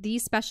 Is that the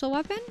special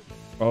weapon?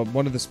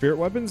 One of the spirit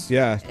weapons?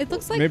 Yeah. It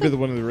looks like maybe the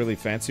one of the really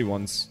fancy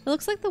ones. It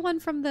looks like the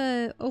one from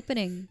the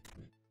opening.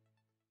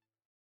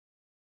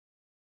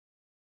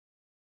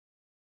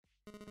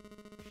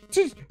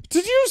 Did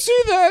you see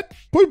that?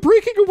 By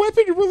breaking a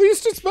weapon, you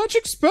released its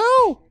magic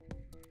spell!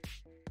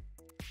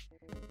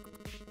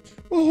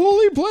 A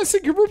holy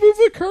blessing can remove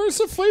the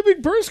curse of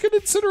flaming burst can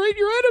incinerate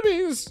your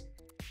enemies!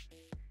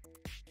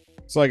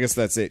 So I guess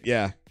that's it,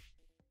 yeah.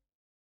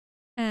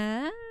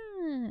 Ah.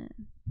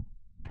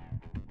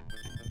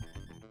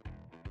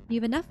 You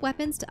have enough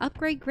weapons to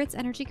upgrade Grit's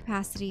energy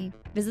capacity.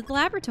 Visit the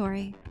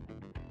laboratory.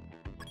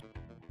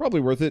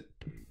 Probably worth it.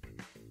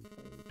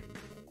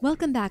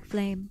 Welcome back,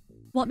 Flame.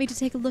 Want me to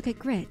take a look at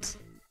Grit?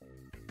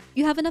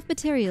 You have enough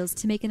materials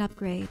to make an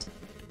upgrade.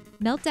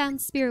 Melt down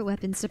spirit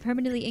weapons to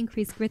permanently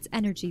increase Grit's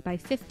energy by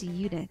 50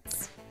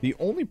 units. The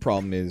only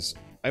problem is,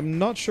 I'm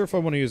not sure if I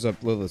want to use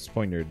up Lilith's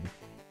Poignard.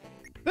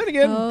 Then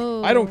again,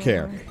 I don't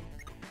care.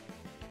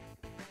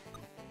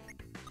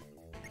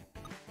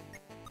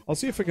 I'll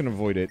see if I can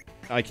avoid it.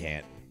 I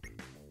can't.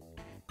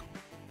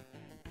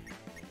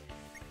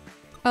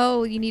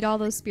 Oh, you need all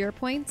those spirit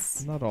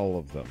points? Not all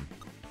of them.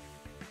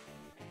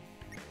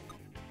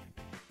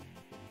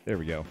 There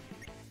we go.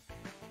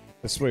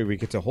 This way we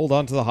get to hold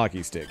on to the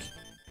hockey stick.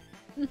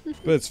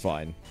 But it's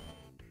fine.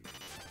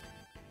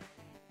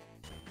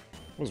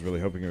 I was really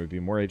hoping it would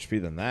be more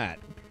HP than that.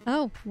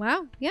 Oh,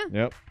 wow. Yeah.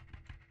 Yep.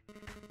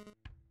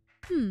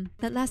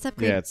 That last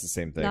upgrade. Yeah, it's the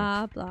same thing.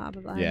 Blah, blah,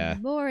 blah, blah. Yeah.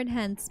 More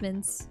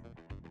enhancements.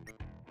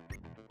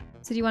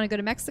 So do you want to go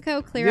to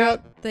Mexico? Clear Yeah,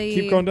 out the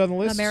keep going down the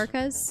list.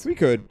 Americas? We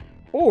could.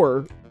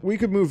 Or we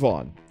could move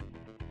on.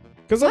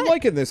 Because I'm What?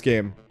 liking this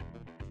game.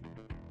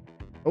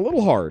 A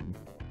little hard.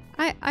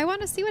 I want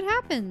to see what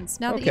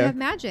happens now that you Okay. have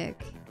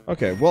magic.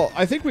 Okay, well,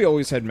 I think we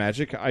always had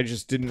magic. I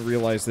just didn't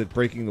realize that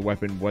breaking the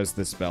weapon was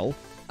the spell.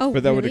 Oh,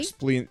 But that would really?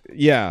 explain...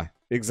 Yeah,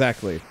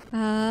 exactly.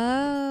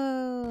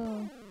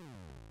 Oh.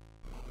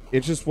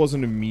 It just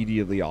wasn't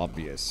immediately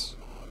obvious.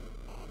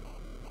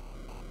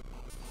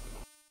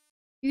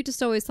 You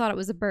just always thought it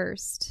was a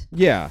burst.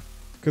 Yeah,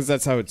 because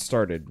that's how it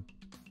started.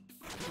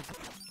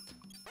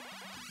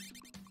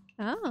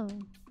 Oh.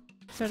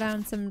 Throw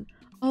down some...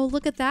 Oh,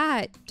 look at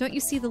that. Don't you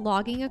see the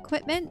logging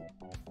equipment?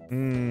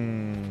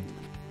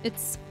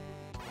 It's...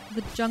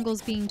 The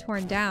jungle's being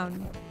torn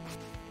down.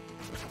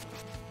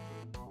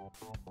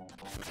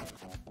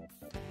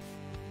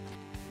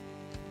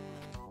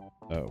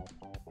 Oh.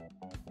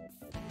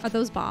 Are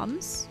those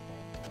bombs?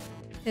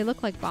 They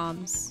look like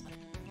bombs.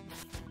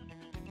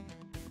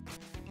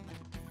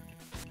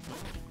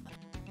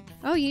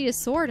 Oh, you need a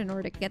sword in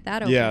order to get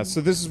that open. Yeah, so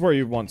this is where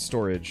you want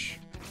storage.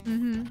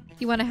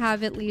 You want to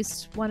have at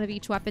least one of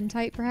each weapon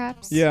type,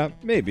 perhaps? Yeah,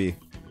 maybe.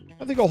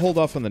 I think I'll hold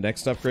off on the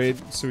next upgrade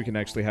so we can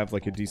actually have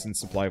like a decent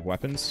supply of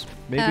weapons.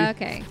 Maybe.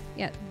 Okay.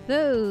 Yeah,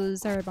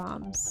 those are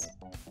bombs.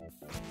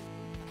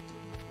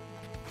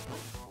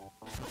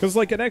 Because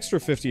like an extra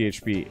 50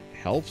 HP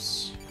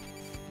helps.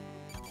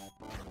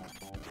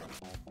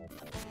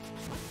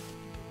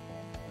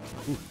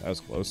 Ooh, that was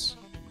close.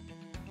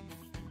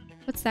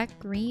 What's that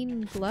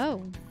green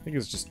glow? I think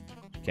it's just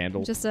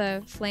candle. Just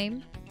a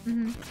flame?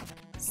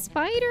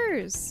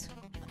 Spiders!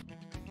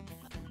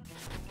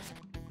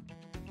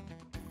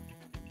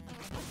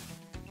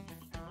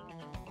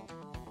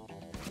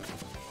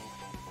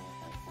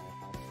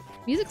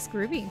 Music's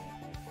groovy.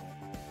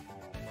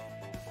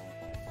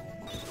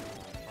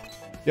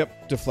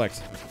 Yep,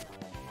 deflect.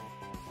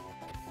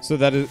 So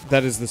that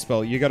is the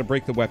spell. You got to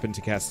break the weapon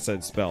to cast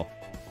said spell.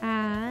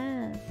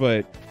 Ah.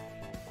 But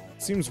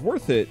it seems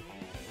worth it.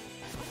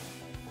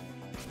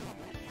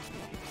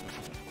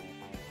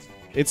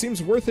 It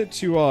seems worth it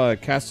to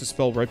cast a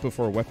spell right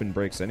before a weapon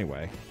breaks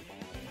anyway.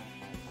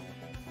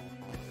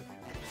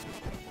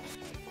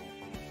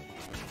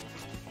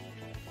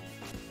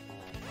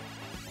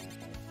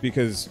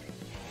 Because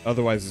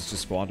otherwise it's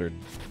just squandered.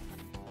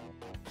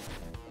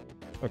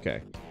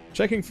 Okay.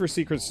 Checking for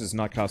secrets does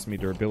not cost me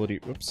durability.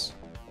 Oops.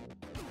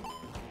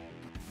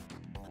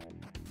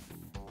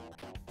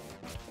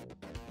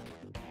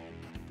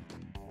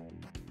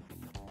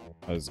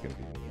 Oh, this is gonna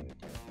be...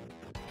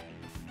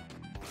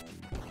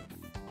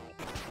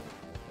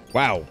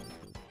 Wow.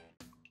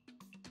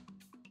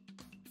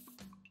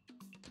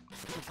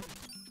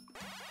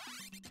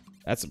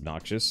 That's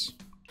obnoxious.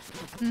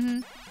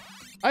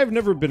 I've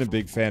never been a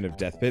big fan of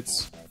death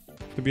pits,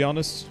 to be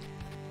honest.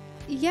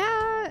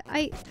 Yeah,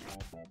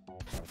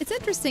 it's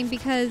interesting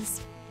because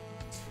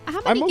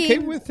how many I'm okay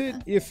games... with it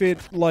if it,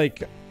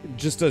 like,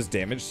 just does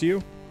damage to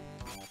you.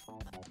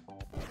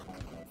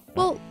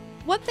 Well,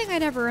 one thing I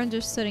never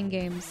understood in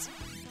games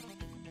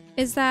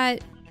is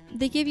that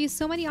they give you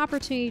so many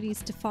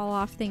opportunities to fall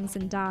off things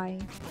and die.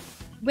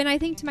 When I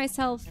think to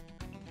myself,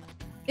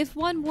 if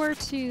one were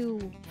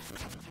to...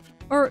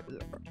 Or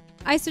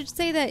I should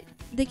say that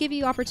they give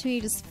you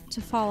opportunities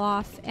to fall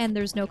off and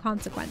there's no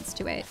consequence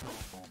to it.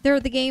 There are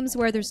the games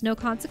where there's no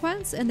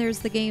consequence, and there's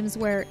the games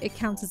where it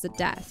counts as a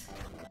death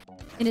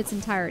in its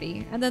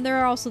entirety. And then there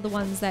are also the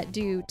ones that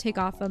do take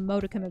off a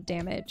modicum of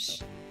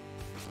damage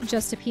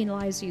just to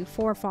penalize you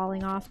for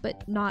falling off,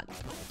 but not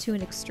to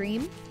an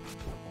extreme.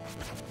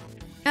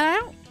 And I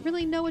don't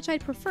really know which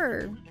I'd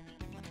prefer.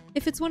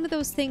 If it's one of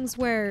those things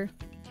where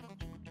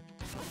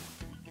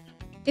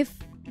if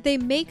they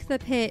make the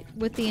pit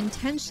with the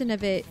intention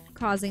of it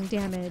causing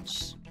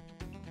damage,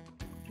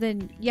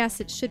 then yes,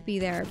 it should be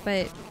there,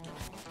 but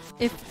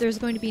if there's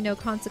going to be no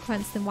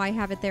consequence, then why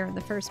have it there in the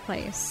first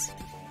place?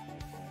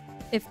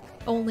 If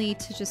only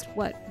to just,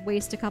 what,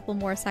 waste a couple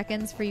more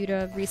seconds for you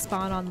to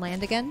respawn on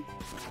land again.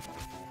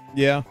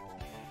 Yeah.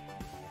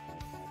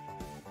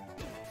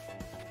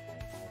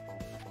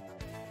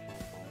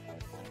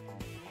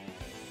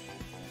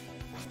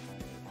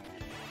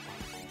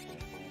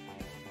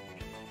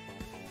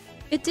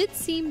 It did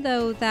seem,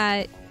 though,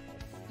 that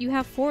you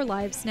have 4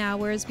 lives now,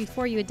 whereas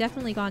before you had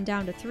definitely gone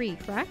down to 3,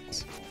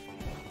 correct?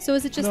 So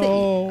is it just that you...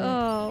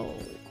 Oh.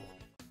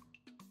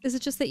 Is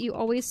it just that you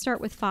always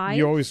start with 5?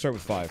 You always start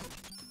with 5.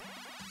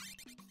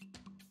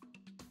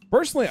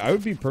 Personally, I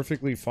would be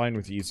perfectly fine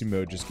with easy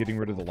mode, just getting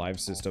rid of the live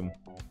system.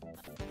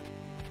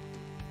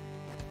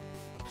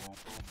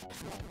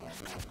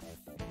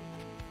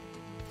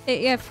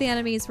 If the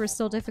enemies were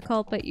still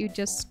difficult, but you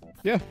just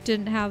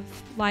didn't have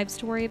lives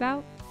to worry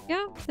about?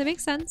 Yeah, that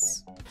makes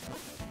sense.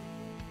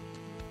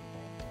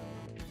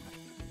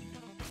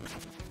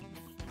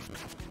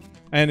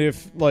 And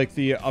if, like,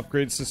 the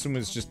upgrade system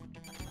was just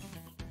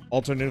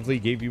alternatively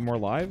gave you more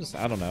lives?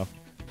 I don't know.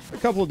 A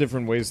couple of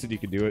different ways that you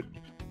could do it.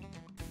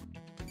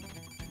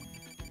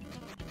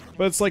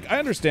 But it's like, I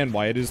understand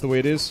why it is the way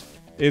it is.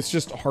 It's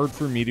just hard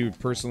for me to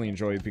personally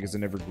enjoy it because I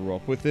never grew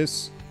up with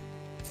this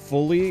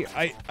fully.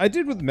 I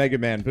did with Mega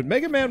Man, but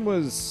Mega Man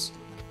was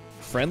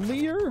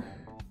friendlier?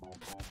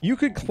 You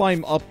could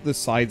climb up the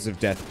sides of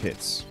death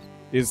pits,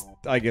 is,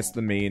 I guess,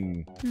 the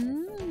main...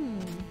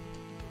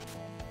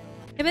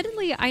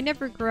 Admittedly, I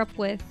never grew up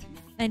with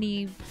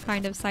any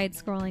kind of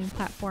side-scrolling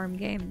platform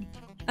game.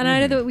 And I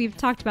know that we've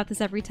talked about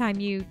this every time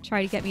you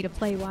try to get me to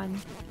play one.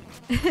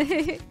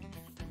 I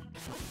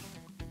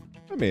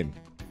mean,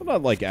 I'm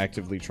not, like,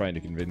 actively trying to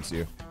convince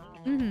you.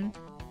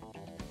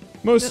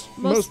 Most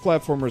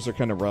platformers are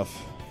kind of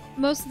rough.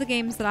 Most of the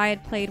games that I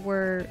had played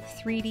were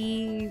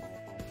 3D,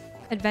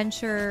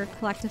 adventure,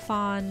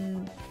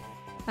 collectathon.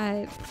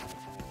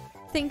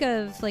 Think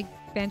of, like,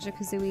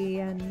 Banjo-Kazooie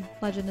and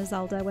Legend of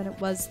Zelda when it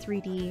was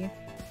 3D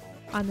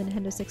on the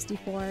Nintendo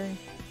 64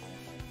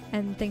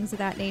 and things of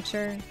that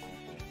nature.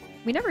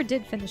 We never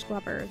did finish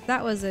Glover.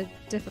 That was a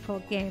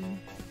difficult game.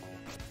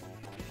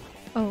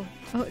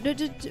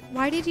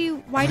 Why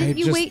didn't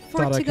you wait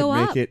for it to go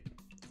up?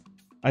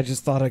 I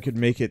just thought I could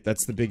make it.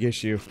 That's the big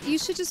issue. You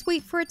should just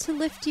wait for it to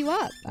lift you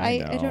up.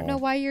 I don't know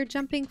why you're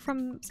jumping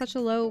from such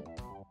a low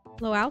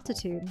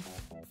altitude.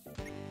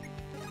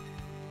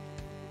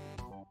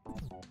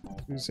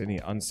 Lose any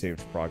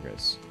unsaved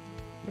progress.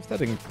 What if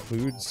that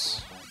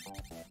includes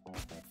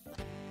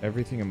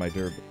everything in my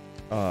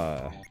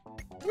I'm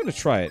gonna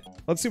try it.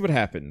 Let's see what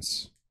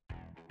happens.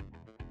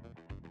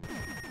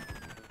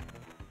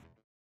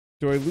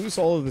 Do I lose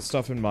all of the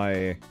stuff in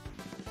my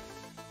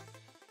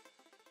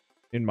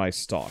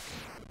stock?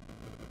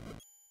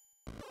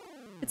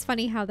 It's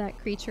funny how that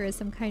creature is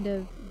some kind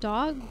of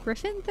dog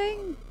griffin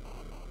thing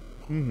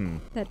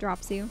that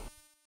drops you.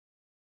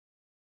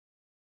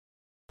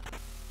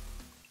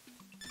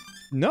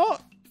 No,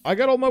 I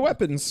got all my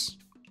weapons.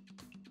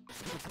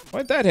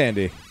 Why ain't that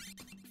handy?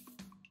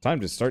 Time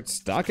to start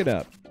stocking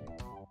up.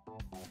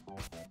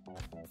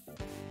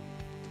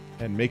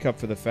 And make up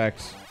for the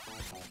fact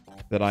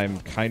that I'm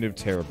kind of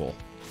terrible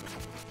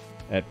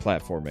at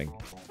platforming.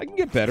 I can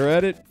get better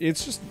at it,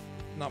 it's just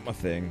not my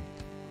thing.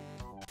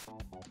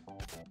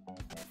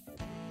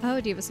 Oh,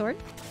 do you have a sword?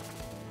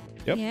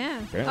 Yep.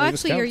 Yeah. Apparently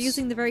Actually, you're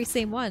using the very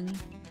same one.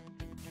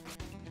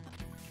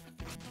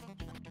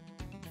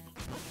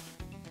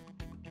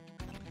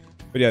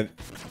 But yeah,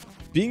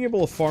 being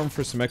able to farm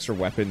for some extra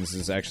weapons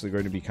is actually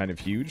going to be kind of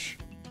huge.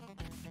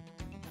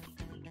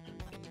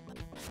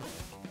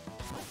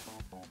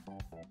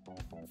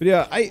 But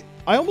yeah, I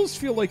almost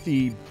feel like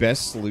the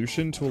best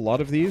solution to a lot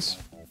of these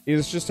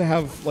is just to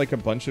have, like, a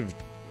bunch of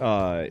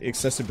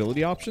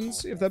accessibility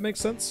options, if that makes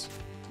sense.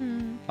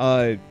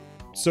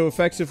 So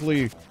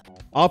effectively,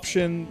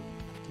 option,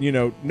 you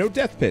know, no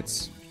death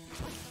pits.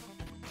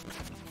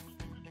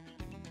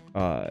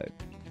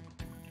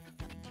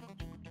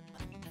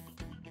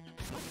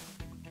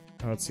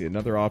 Let's see,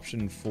 another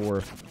option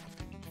for...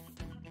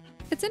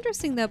 It's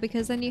interesting, though,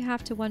 because then you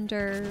have to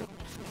wonder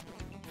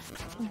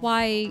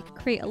why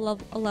create a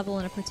level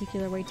in a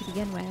particular way to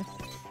begin with.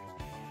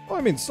 Well,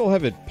 I mean, still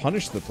have it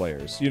punish the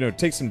players. You know,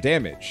 take some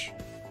damage.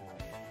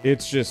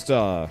 It's just,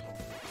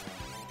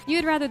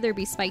 You'd rather there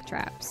be spike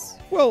traps.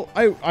 Well,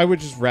 I would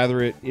just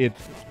rather it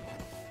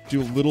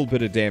do a little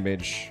bit of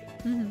damage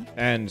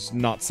and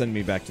not send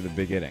me back to the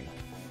beginning.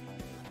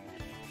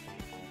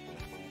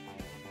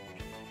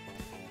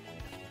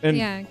 And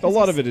yeah, a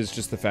lot of it is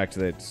just the fact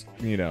that,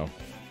 you know...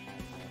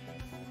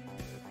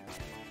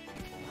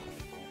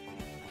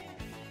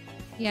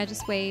 Yeah,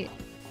 just wait.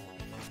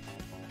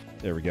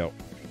 There we go.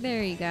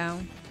 There you go.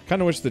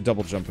 Kind of wish the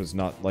double jump was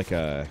not like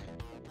a...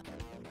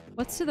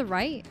 What's to the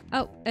right?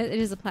 Oh, it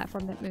is a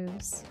platform that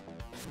moves.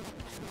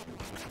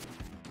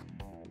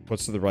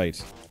 What's to the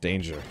right?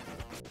 Danger.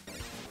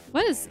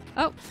 What is...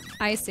 Oh,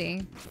 I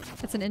see.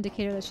 That's an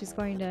indicator that she's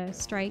going to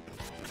strike.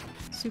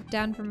 Swoop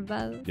down from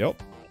above.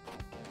 Yep.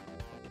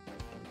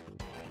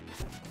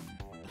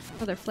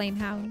 Another flame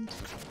hound.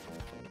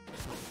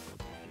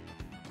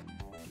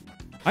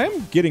 I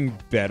am getting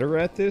better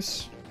at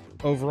this.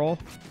 overall.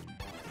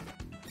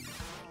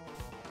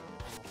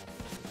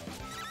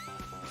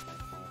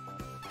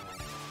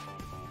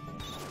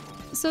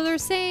 So they're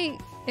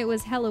saying it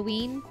was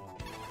Halloween,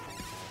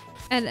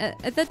 and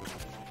that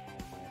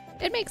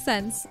it makes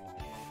sense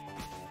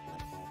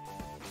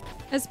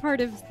as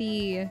part of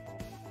the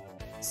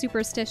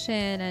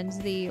superstition and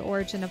the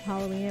origin of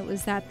Halloween. It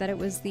was that it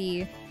was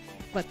the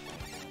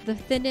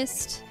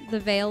thinnest the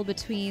veil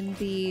between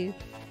the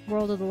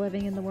world of the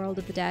living and the world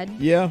of the dead.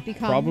 Yeah,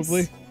 becomes.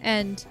 probably.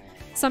 And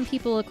some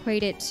people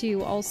equate it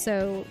to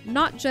also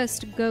not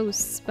just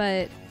ghosts,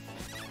 but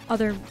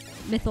other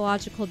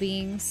mythological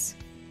beings.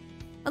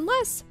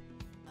 Unless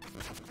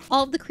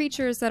all of the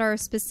creatures that are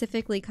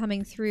specifically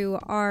coming through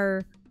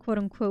are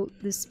quote-unquote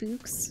the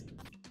spooks,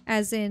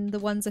 as in the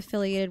ones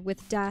affiliated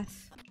with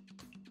death.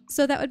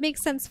 So that would make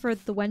sense for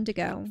the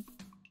Wendigo. And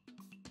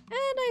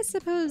I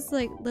suppose,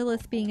 like,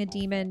 Lilith being a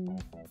demon,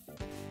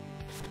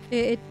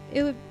 it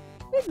would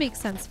make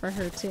sense for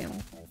her too.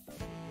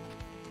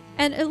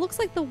 And it looks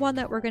like the one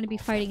that we're going to be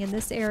fighting in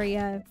this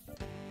area,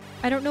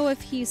 I don't know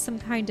if he's some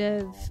kind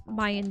of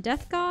Mayan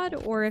death god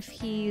or if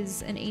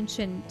he's an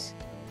ancient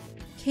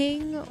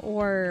king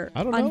or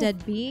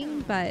undead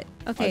being, but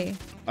okay.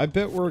 I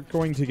bet we're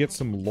going to get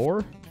some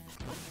lore.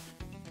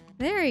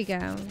 There you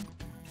go.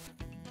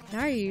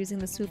 Now you're using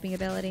the swooping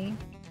ability.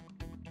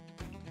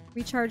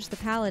 Recharge the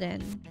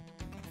paladin.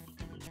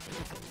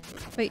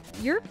 Wait,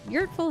 you're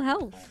at full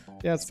health.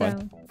 Yeah, it's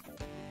fine.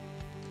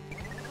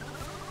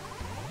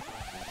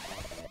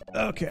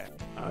 Okay,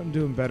 I'm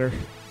doing better.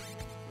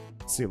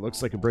 Let's see, it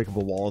looks like a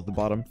breakable wall at the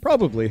bottom.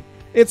 Probably.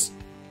 It's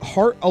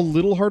a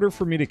little harder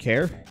for me to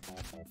care.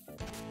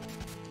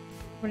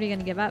 What are you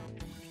gonna give up?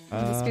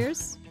 The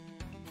spears?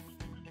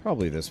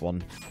 Probably this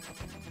one.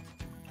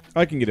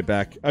 I can get it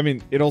back. I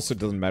mean, it also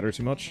doesn't matter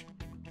too much.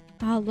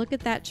 Oh, look at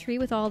that tree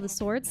with all the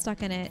swords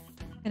stuck in it.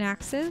 And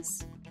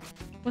axes?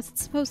 What's it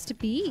supposed to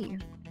be?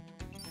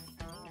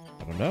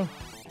 I don't know.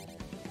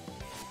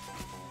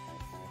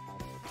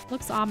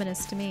 Looks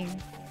ominous to me.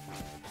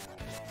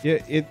 Yeah,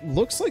 it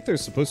looks like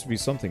there's supposed to be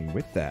something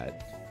with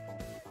that.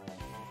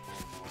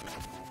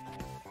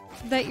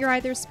 That you're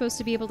either supposed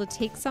to be able to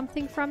take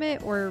something from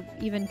it or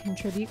even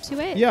contribute to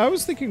it? Yeah, I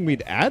was thinking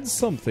we'd add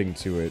something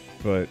to it,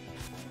 but...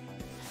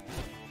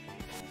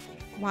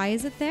 Why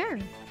is it there?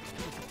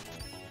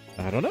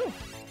 I don't know.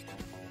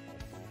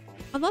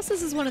 Unless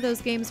this is one of those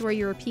games where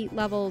you repeat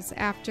levels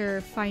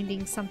after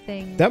finding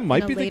something that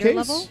might be in a the later case.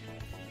 level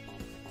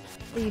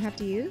that you have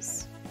to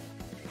use.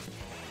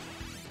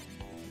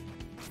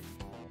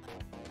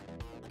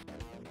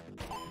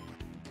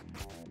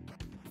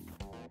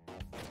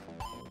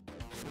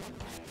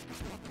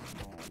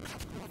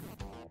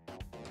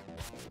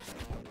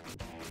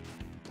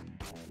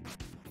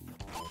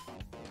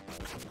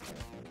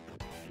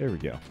 There we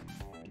go.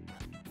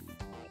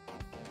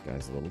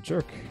 Guy's a little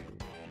jerk.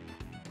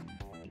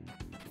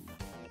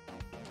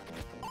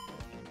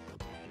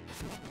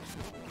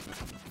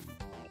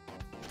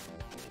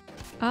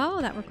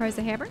 Oh, that requires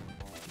a hammer?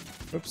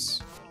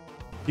 Oops.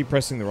 Keep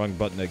pressing the wrong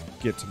button to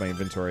get to my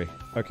inventory.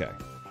 Okay.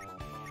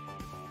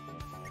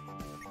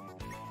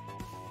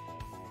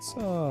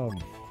 So...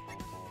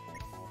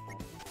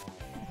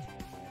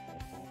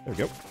 There we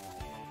go.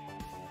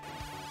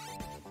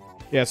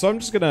 Yeah, so I'm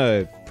just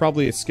gonna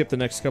probably skip the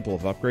next couple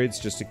of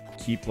upgrades just to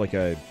keep like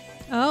a...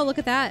 Oh, look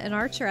at that. An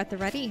archer at the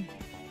ready.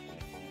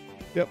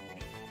 Yep.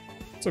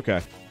 It's okay.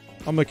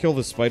 I'm gonna kill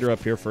the spider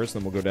up here first,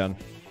 then we'll go down.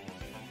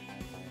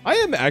 I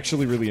am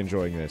actually really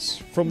enjoying this.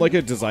 From like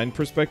a design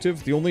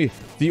perspective, the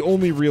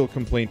only real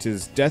complaint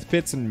is death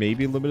pits and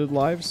maybe limited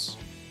lives.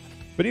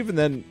 But even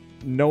then,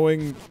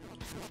 knowing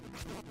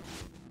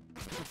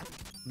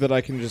that I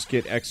can just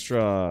get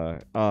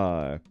extra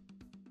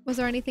Was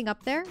there anything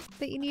up there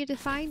that you needed to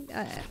find?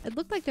 It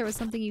looked like there was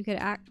something you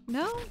could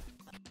No?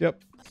 Yep.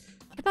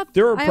 I thought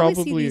there are I probably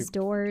always see these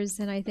doors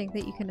and I think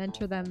that you can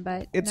enter them,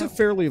 but it's no. a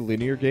fairly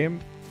linear game.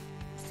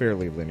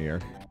 Fairly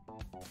linear.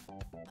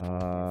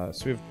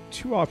 So we have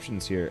two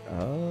options here.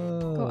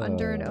 Go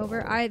under and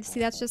over. I see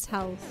that's just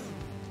health.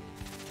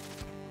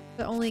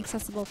 But only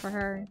accessible for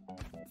her.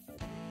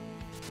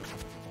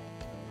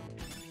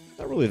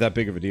 Not really that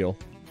big of a deal.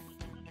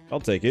 I'll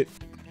take it.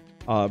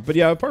 But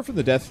yeah, apart from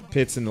the death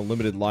pits and the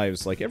limited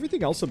lives, like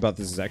everything else about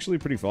this is actually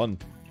pretty fun.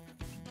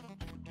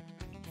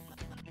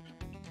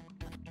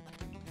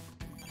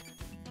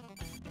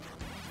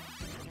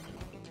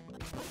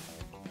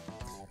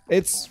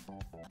 It's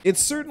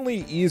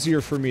certainly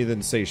easier for me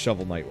than, say,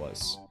 Shovel Knight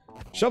was.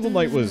 Shovel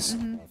Knight was...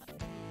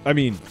 I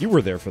mean, you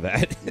were there for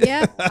that.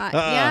 Yep.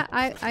 Yeah,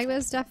 I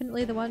was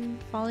definitely the one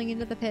falling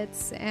into the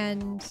pits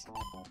and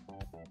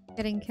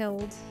getting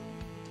killed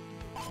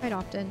quite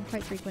often,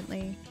 quite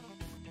frequently.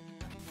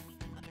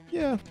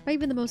 Yeah. By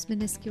even the most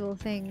minuscule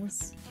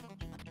things.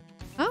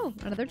 Oh,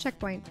 another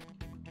checkpoint.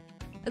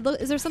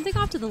 Is there something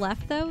off to the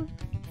left, though?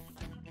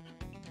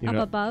 Up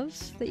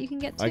above that you can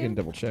get to? I can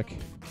double check.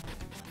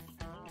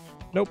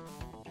 Nope.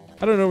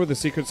 I don't know where the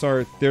secrets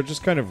are. They're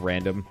just kind of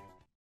random.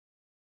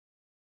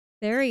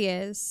 There he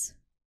is.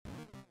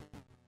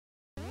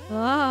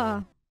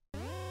 Ah.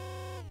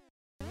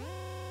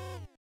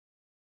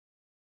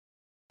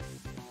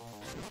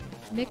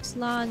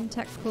 Mixlan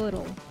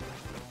Tekudal.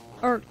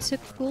 Or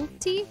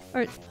Tekulti?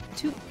 Or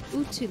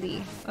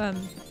Utuli.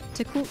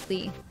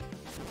 Tekulti.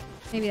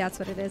 Maybe that's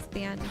what it is at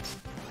the end.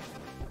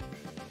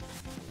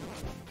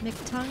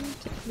 Miktung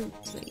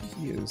Tekulti.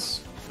 He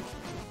is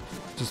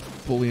just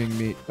bullying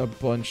me a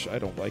bunch. I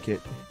don't like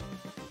it.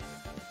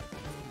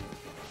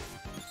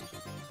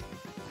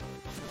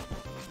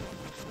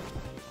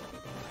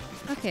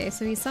 Okay,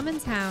 so he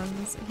summons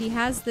hounds. He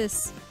has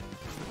this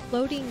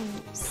floating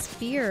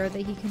spear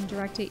that he can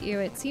direct at you.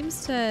 It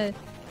seems to...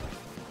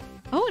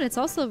 Oh, and it's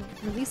also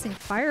releasing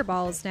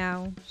fireballs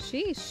now.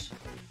 Sheesh.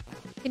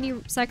 Can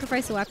you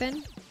sacrifice a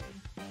weapon?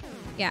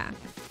 Yeah.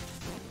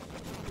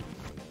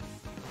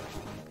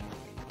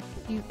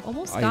 You've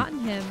almost gotten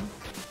him.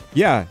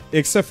 Yeah,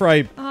 except for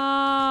I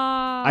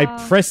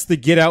pressed the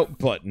get out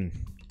button.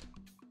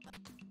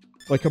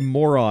 Like a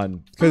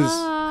moron.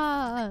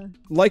 Because,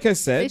 like I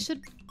said... They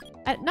should...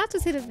 not to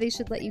say that they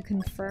should let you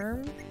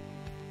confirm.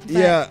 But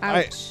yeah,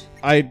 ouch.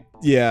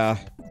 yeah.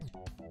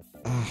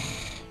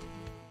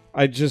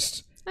 I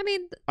just... I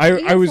mean...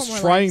 I was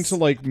trying to,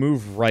 like,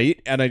 move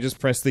right, and I just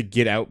pressed the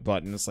get out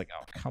button. It's like,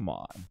 oh, come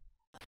on.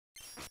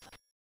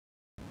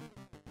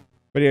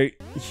 But yeah,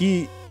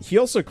 he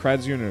also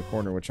crowds you in a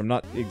corner, which I'm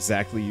not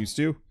exactly used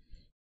to.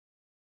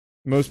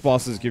 Most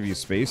bosses give you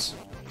space.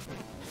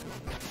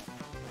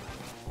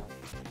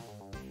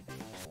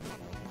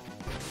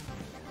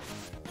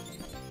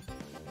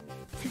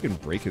 If you can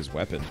break his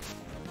weapon.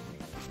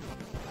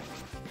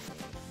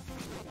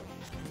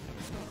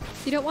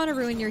 You don't want to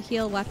ruin your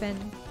heal weapon.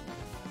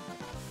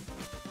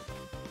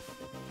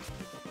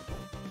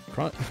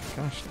 Gosh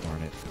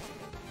darn it.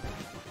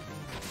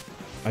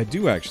 I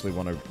do actually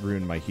want to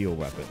ruin my heal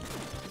weapon.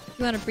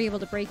 You want to be able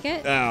to break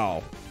it?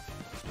 Ow.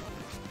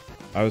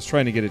 I was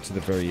trying to get it to the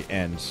very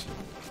end.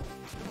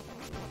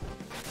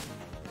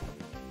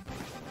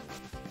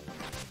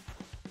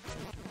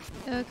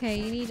 Okay,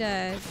 you need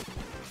to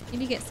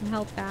get some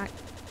health back.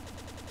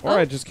 Or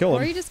I just kill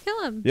him. Or you just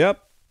kill him.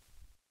 Yep.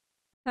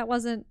 That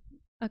wasn't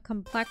a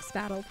complex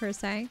battle per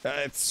se.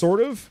 It's sort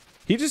of.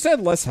 He just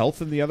had less health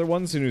than the other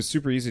ones, and it was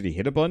super easy to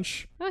hit a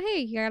bunch. Oh, hey,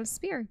 you got a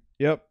spear.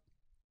 Yep.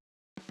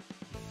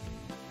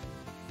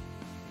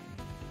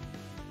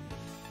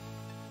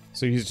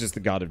 So he's just the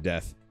god of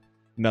death.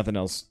 Nothing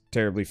else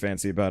terribly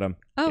fancy about him.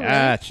 Oh,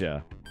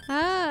 gotcha.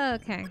 Really? Oh,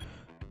 okay.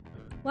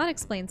 Well, that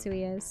explains who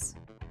he is.